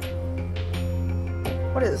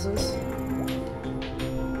 What is this?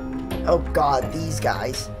 Oh god, these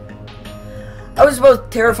guys. I was both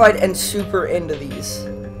terrified and super into these.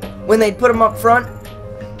 When they'd put them up front,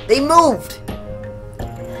 they moved.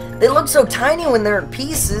 They look so tiny when they're in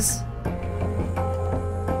pieces.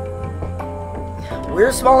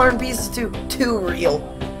 We're smaller in pieces too. Too real.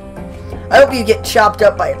 I hope you get chopped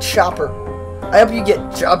up by a chopper. I hope you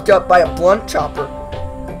get chopped up by a blunt chopper.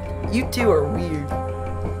 You two are weird.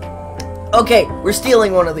 Okay, we're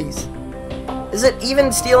stealing one of these. Is it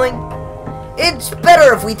even stealing? It's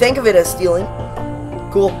better if we think of it as stealing.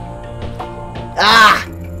 Cool. Ah!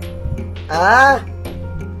 Ah!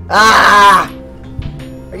 Ah!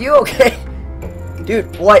 Are you okay?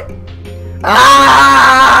 Dude, what?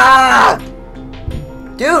 Ah!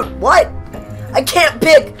 Dude, what? I can't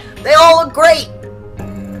pick! They all look great!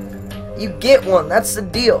 You get one, that's the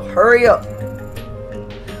deal. Hurry up.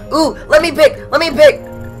 Ooh, let me pick! Let me pick!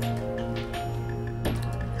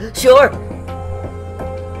 Sure.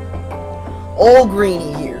 Old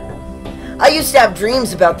Greenie here. I used to have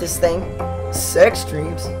dreams about this thing. Sex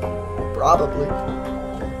dreams. Probably.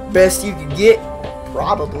 Best you could get.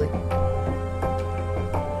 Probably.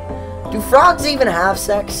 Do frogs even have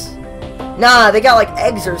sex? Nah, they got like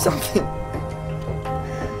eggs or something.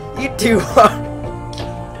 You two are...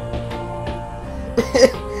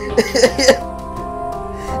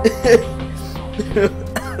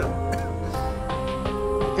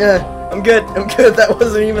 Yeah, I'm good. I'm good. That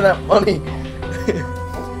wasn't even that funny.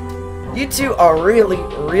 You two are really,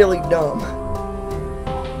 really dumb.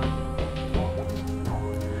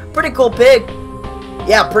 Pretty cool pig.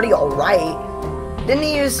 Yeah, pretty alright. Didn't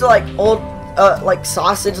he use like old, like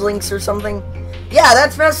sausage links or something? Yeah,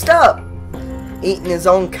 that's messed up. Eating his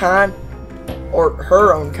own kind. Or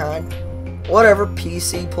her own kind. Whatever,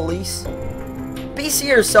 PC police. PC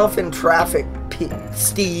yourself in traffic,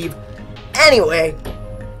 Steve. Anyway.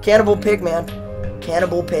 Cannibal pig, man.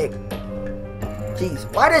 Cannibal pig.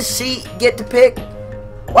 Jeez, why does she get to pick?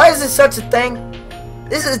 Why is this such a thing?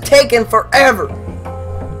 This is taking forever.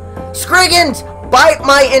 Scriggins, bite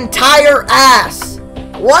my entire ass.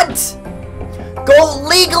 What? Go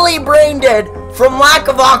legally brain dead from lack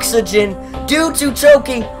of oxygen due to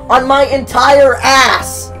choking on my entire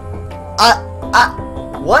ass.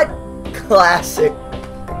 What? Classic.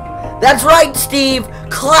 That's right, Steve.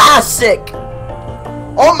 Classic.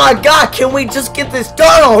 Oh my god, can we just get this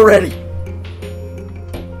done already?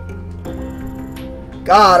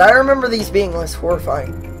 God, I remember these being less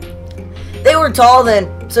horrifying. They were tall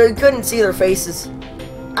then, so you couldn't see their faces.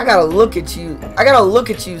 I gotta look at you. I gotta look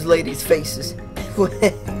at you ladies' faces.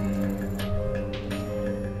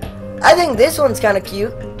 I think this one's kind of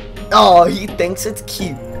cute. Oh, he thinks it's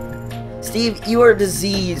cute. Steve, you are a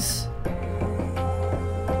disease.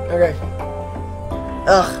 Okay.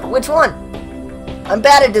 Ugh, which one? I'm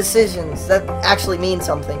bad at decisions. That actually means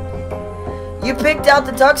something. You picked out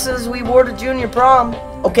the tuxes we wore to junior prom.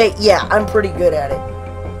 Okay, yeah, I'm pretty good at it.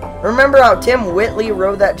 Remember how Tim Whitley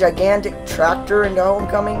rode that gigantic tractor into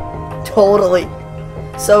homecoming? Totally.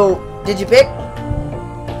 So, did you pick?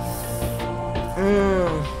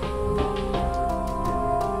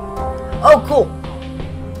 Oh, cool.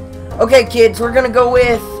 Okay, kids, we're gonna go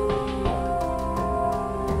with...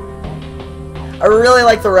 I really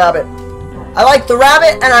like the rabbit. I like the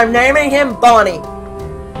rabbit, and I'm naming him Bonnie.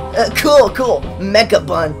 Cool, cool. Mecha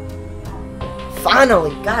Bun.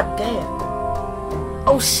 Finally, goddamn.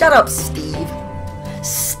 Oh, shut up, Steve.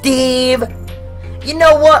 Steve! You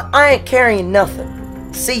know what? I ain't carrying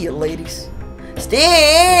nothing. See you, ladies.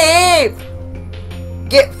 Steve!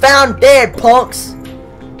 Get found dead, punks.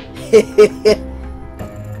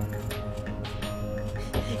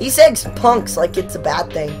 He says punks like it's a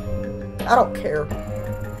bad thing. I don't care.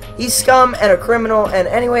 He's scum and a criminal, and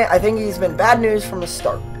anyway, I think he's been bad news from the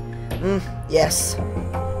start. Yes.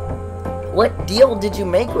 What deal did you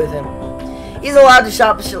make with him? He's allowed to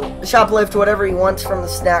shoplift whatever he wants from the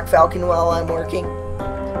snack falcon while I'm working.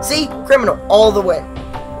 See? Criminal all the way.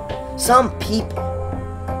 Some people.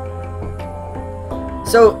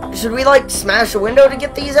 So, should we, like, smash a window to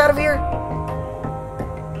get these out of here?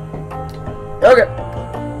 Okay.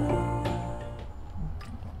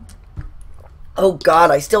 Oh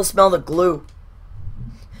god, I still smell the glue.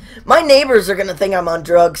 My neighbors are gonna think I'm on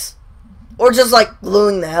drugs. Or just, like,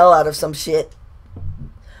 gluing the hell out of some shit.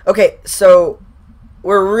 Okay, so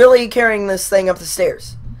we're really carrying this thing up the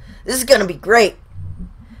stairs. This is gonna be great.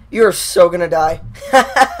 You're so gonna die.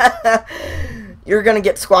 You're gonna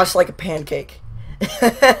get squashed like a pancake.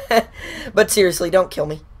 But seriously, don't kill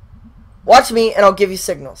me. Watch me and I'll give you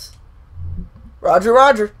signals. Roger,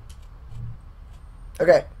 roger.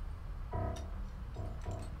 Okay.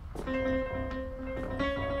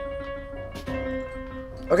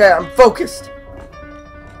 Okay, I'm focused.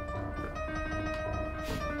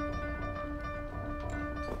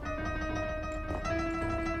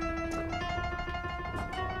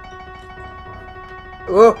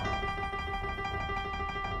 Oh.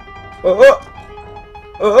 Oh.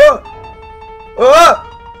 Oh. Oh.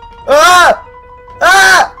 Ah.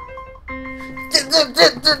 Ah.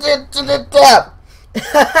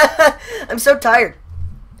 I'm so tired.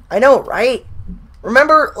 I know, right?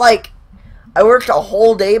 Remember, like, I worked a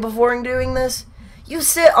whole day before doing this? You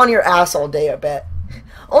sit on your ass all day, I bet.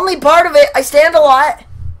 Only part of it, I stand a lot.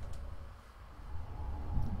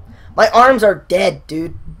 My arms are dead,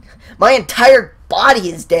 dude. My entire body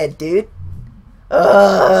is dead, dude.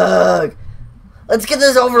 Ugh. Let's get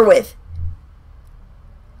this over with.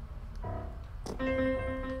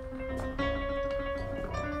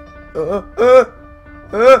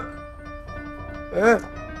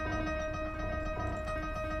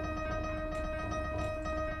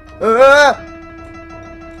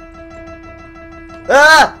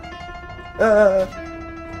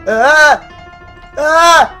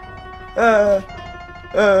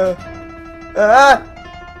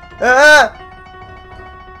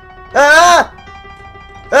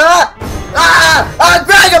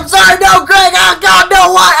 Greg, I'm sorry, no, Greg, oh God,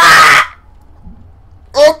 no, what? Ah!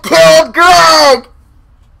 It killed Greg!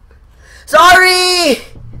 Sorry!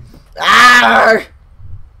 Ah!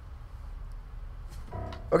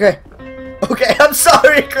 Okay. Okay, I'm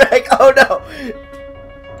sorry, Greg. Oh no.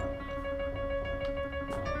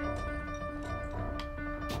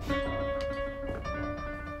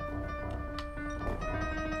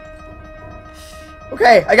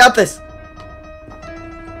 Okay, I got this.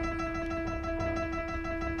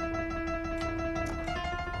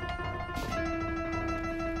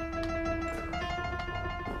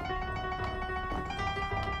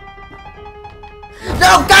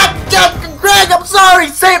 No, God, Greg, I'm sorry.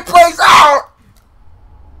 Same place. Oh!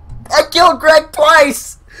 I killed Greg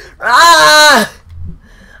twice. Ah!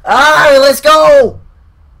 Ah, let's go.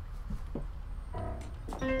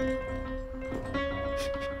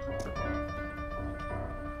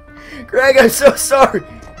 Greg, I'm so sorry.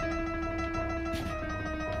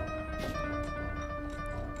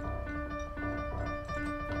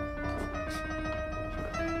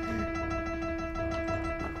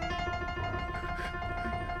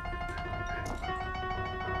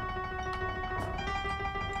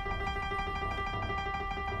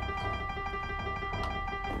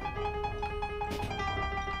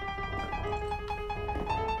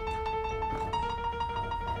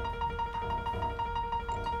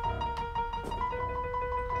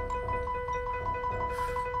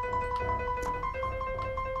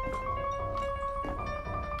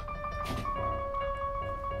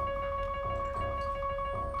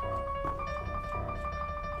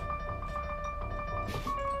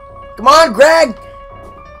 Come on, Greg!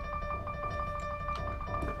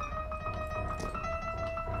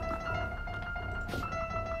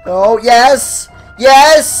 Oh, yes!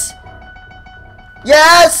 Yes!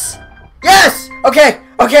 Yes! Yes! Okay,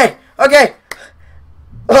 okay, okay!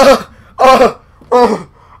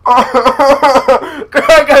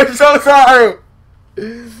 Greg, I'm so sorry!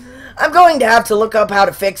 I'm going to have to look up how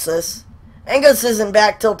to fix this. Angus isn't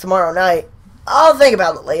back till tomorrow night. I'll think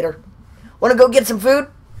about it later. Wanna go get some food?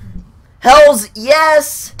 Hells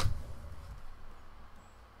yes!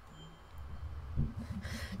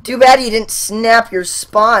 Too bad you didn't snap your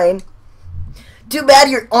spine. Too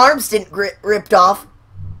bad your arms didn't get ripped off.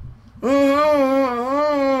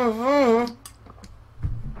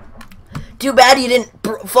 Too bad you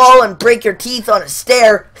didn't fall and break your teeth on a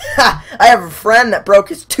stair. I have a friend that broke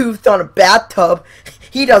his tooth on a bathtub.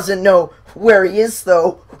 He doesn't know where he is,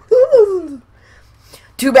 though.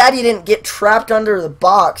 Too bad you didn't get trapped under the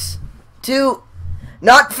box.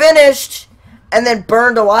 Not finished, and then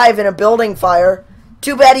burned alive in a building fire.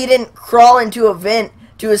 Too bad he didn't crawl into a vent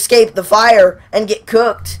to escape the fire and get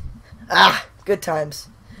cooked. Ah, good times.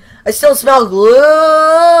 I still smell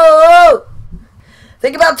glue.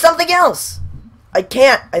 Think about something else. I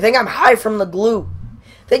can't. I think I'm high from the glue.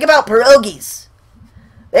 Think about pierogies.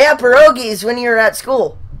 They have pierogies when you're at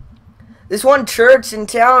school. This one church in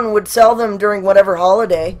town would sell them during whatever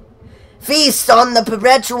holiday. Feast on the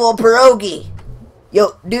perpetual pierogi.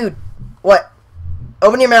 Yo, dude. What?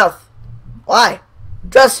 Open your mouth. Why?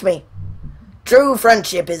 Trust me. True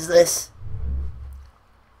friendship is this.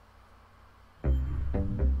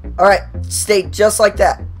 Alright, stay just like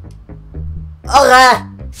that.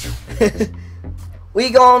 Okay.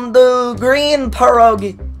 We gon' do green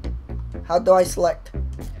pierogi. How do I select?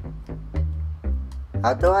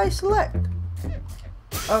 How do I select?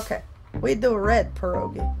 Okay. We do red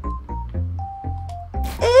pierogi.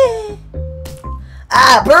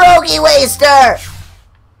 Ah, pierogi waster!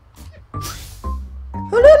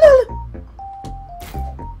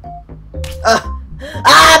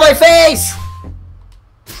 My face!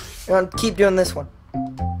 I'm gonna keep doing this one.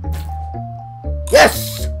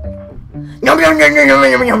 Yes! Yum yum yum yum yum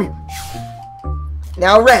yum yum.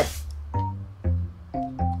 Now red.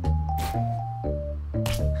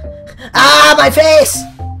 Ah, my face!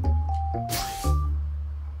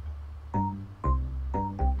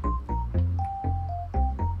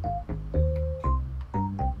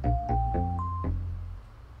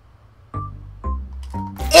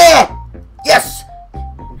 Yes!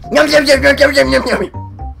 Yum yum yum yum yum yum yum yum.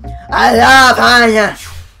 I love Anya.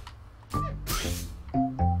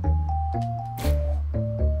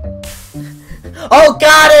 Oh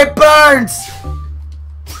God, it burns!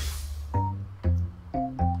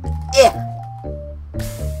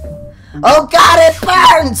 Oh God, it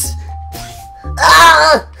burns!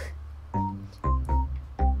 Ah!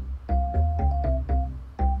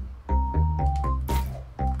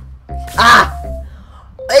 Ah!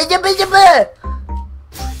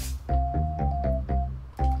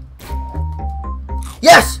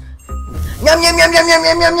 Yes! Yum yum yum yum yum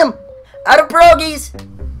yum yum yum! Out of pierogies!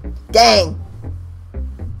 Dang.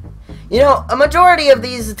 You know, a majority of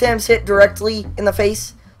these attempts hit directly in the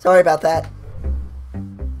face. Sorry about that.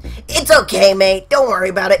 It's okay, mate. Don't worry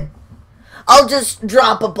about it. I'll just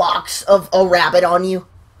drop a box of a rabbit on you.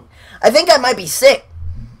 I think I might be sick.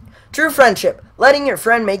 True friendship. Letting your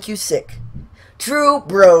friend make you sick. True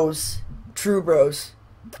bros. True bros.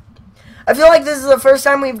 I feel like this is the first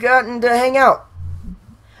time we've gotten to hang out.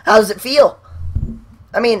 How does it feel?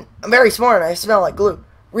 I mean, I'm very smart and I smell like glue.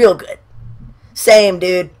 Real good. Same,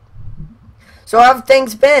 dude. So how have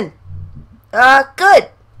things been? Good.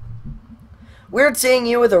 Weird seeing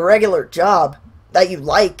you with a regular job that you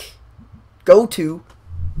like. Go to.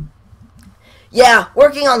 Yeah,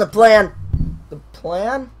 working on the plan. The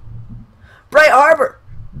plan? Bright Harbor.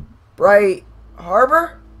 Bright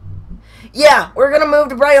Harbor? Yeah, we're gonna move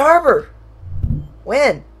to Bright Harbor.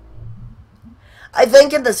 When? I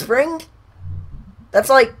think in the spring? That's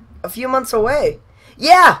like a few months away.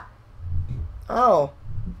 Yeah. Oh.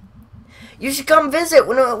 You should come visit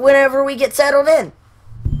whenever we get settled in.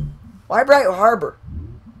 Why Bright Harbor?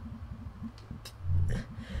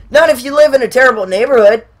 Not if you live in a terrible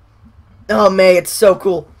neighborhood. Oh, May, it's so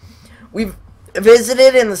cool. We've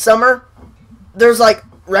visited in the summer. There's like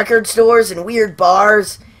record stores and weird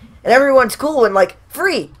bars. And everyone's cool and like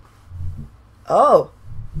free. Oh.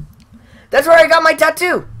 That's where I got my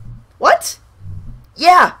tattoo. What?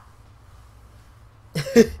 Yeah.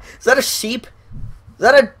 Is that a sheep? Is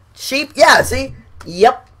that a sheep? Yeah, see?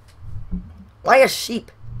 Yep. Why a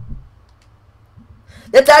sheep?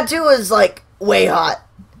 The tattoo is like way hot.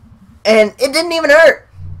 And it didn't even hurt.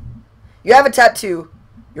 You have a tattoo.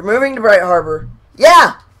 You're moving to Bright Harbor.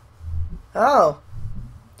 Yeah. Oh.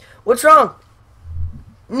 What's wrong?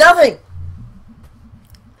 Nothing.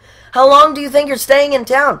 How long do you think you're staying in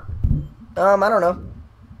town? I don't know.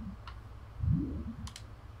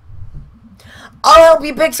 I'll help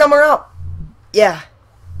you pick somewhere out. Yeah.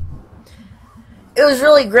 It was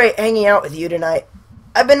really great hanging out with you tonight.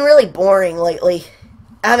 I've been really boring lately.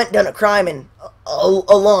 I haven't done a crime in a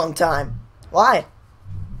long time. Why?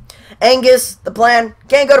 Angus, the plan,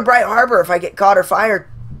 can't go to Bright Harbor if I get caught or fired.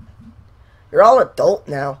 You're all adult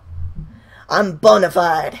now. I'm bona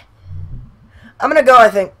fide. I'm gonna go, I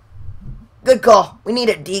think. Good call. We need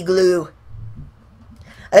a de-glue.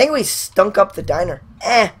 I think we stunk up the diner.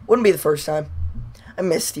 Wouldn't be the first time. I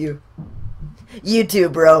missed you. You too,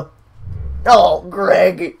 bro. Oh,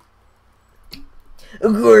 Greg.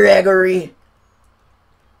 Gregory.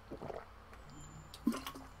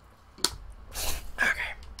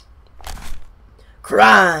 Okay.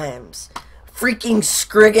 Crimes. Freaking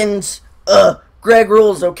Scriggins. Greg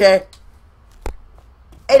rules, okay?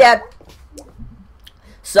 Hey, Dad.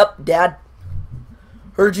 Sup, Dad?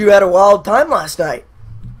 Heard you had a wild time last night.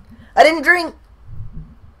 I didn't drink.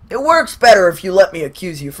 It works better if you let me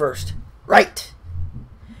accuse you first. Right.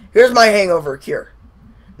 Here's my hangover cure.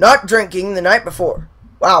 Not drinking the night before.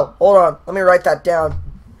 Wow, hold on. Let me write that down.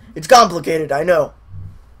 It's complicated, I know.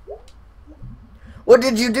 What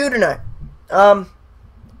did you do tonight?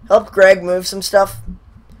 Helped Greg move some stuff.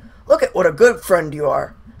 Look at what a good friend you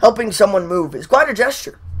are. Helping someone move is quite a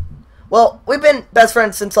gesture. Well, we've been best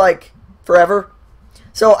friends since, like, forever.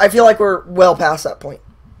 So I feel like we're well past that point.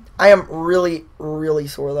 I am really, really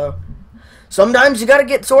sore, though. Sometimes you gotta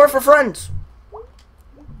get sore for friends.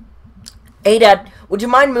 Hey, Dad, would you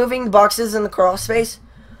mind moving the boxes in the crawl space?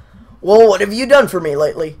 Well, what have you done for me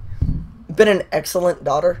lately? Been an excellent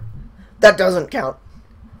daughter. That doesn't count.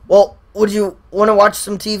 Well, would you want to watch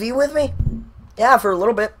some TV with me? Yeah, for a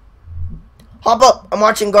little bit. Hop up. I'm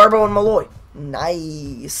watching Garbo and Malloy.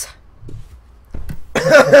 Nice.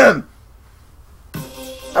 I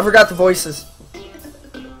forgot the voices.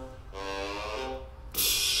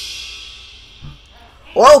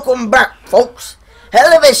 Welcome back, folks.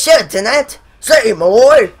 Hell of a show tonight. Say,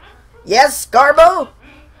 Malloy. Yes, Garbo?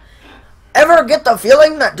 Ever get the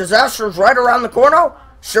feeling that disaster's right around the corner?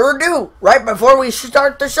 Sure do. Right before we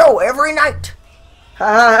start the show every night.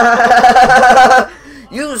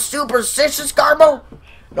 You superstitious, Garbo?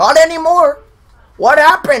 Not anymore. What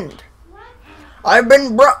happened? I've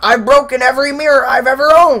broken every mirror I've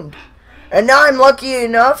ever owned. And now I'm lucky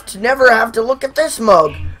enough to never have to look at this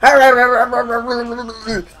mug.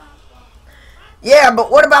 Yeah,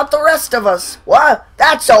 but what about the rest of us? What?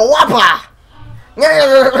 That's a whopper!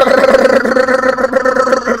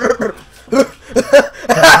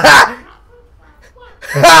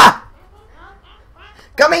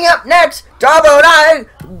 Coming up next, Jarbo and I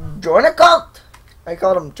join a cult. I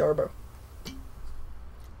called him Jarbo.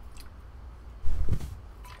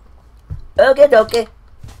 Okay.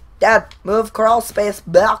 Dad, move crawl space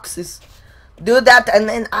boxes. Do that and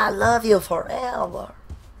then I love you forever.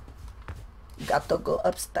 Got to go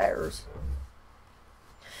upstairs.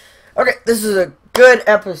 Okay, this is a good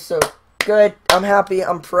episode. Good. I'm happy.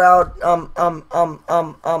 I'm proud. I'm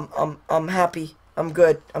happy. I'm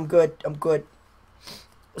good.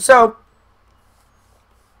 So,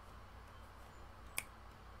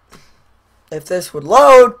 if this would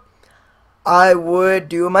load, I would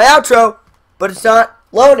do my outro, but it's not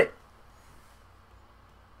loaded.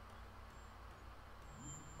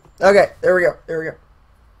 Okay, there we go.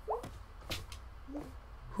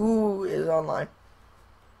 Who is online?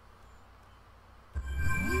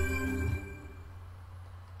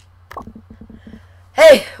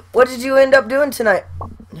 Hey, what did you end up doing tonight?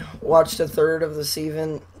 Watched a third of the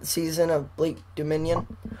season of Bleak Dominion.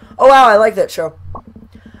 Oh wow, I like that show.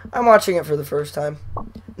 I'm watching it for the first time.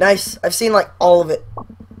 Nice. I've seen like all of it.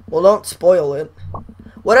 Well, don't spoil it.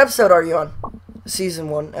 What episode are you on? Season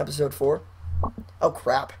 1, episode 4. Oh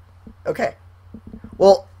crap. Okay.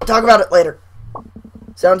 Well, talk about it later.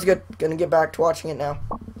 Sounds good. Gonna get back to watching it now.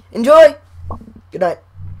 Enjoy! Good night.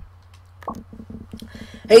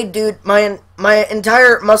 Hey dude, my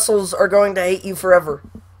entire muscles are going to hate you forever.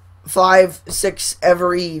 5, 6,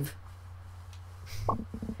 ever Eve.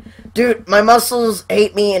 Dude, my muscles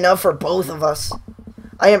hate me enough for both of us.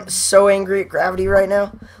 I am so angry at gravity right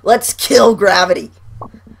now. Let's kill gravity.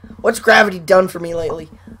 What's gravity done for me lately?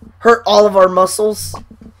 Hurt all of our muscles?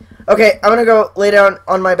 Okay, I'm gonna go lay down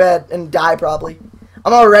on my bed and die probably.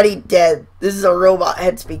 I'm already dead. This is a robot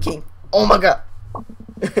head speaking. Oh my god.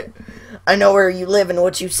 I know where you live and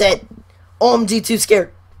what you said. OMG, too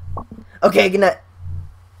scared. Okay, good night.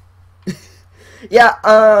 Yeah,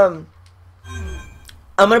 I'm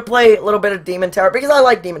gonna play a little bit of Demon Tower because I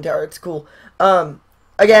like Demon Tower. It's cool.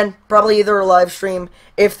 Again, probably either a live stream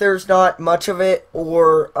if there's not much of it,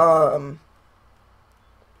 or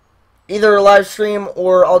either a live stream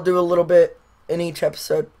or I'll do a little bit in each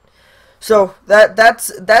episode. So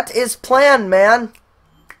that is plan, man.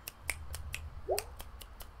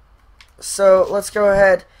 So let's go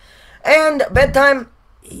ahead and bedtime.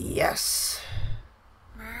 Yes.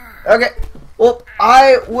 Okay. Well,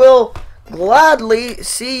 I will gladly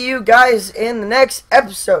see you guys in the next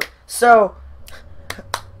episode. So,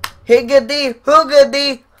 higgity,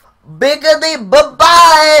 hoogity, biggity,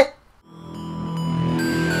 bye-bye.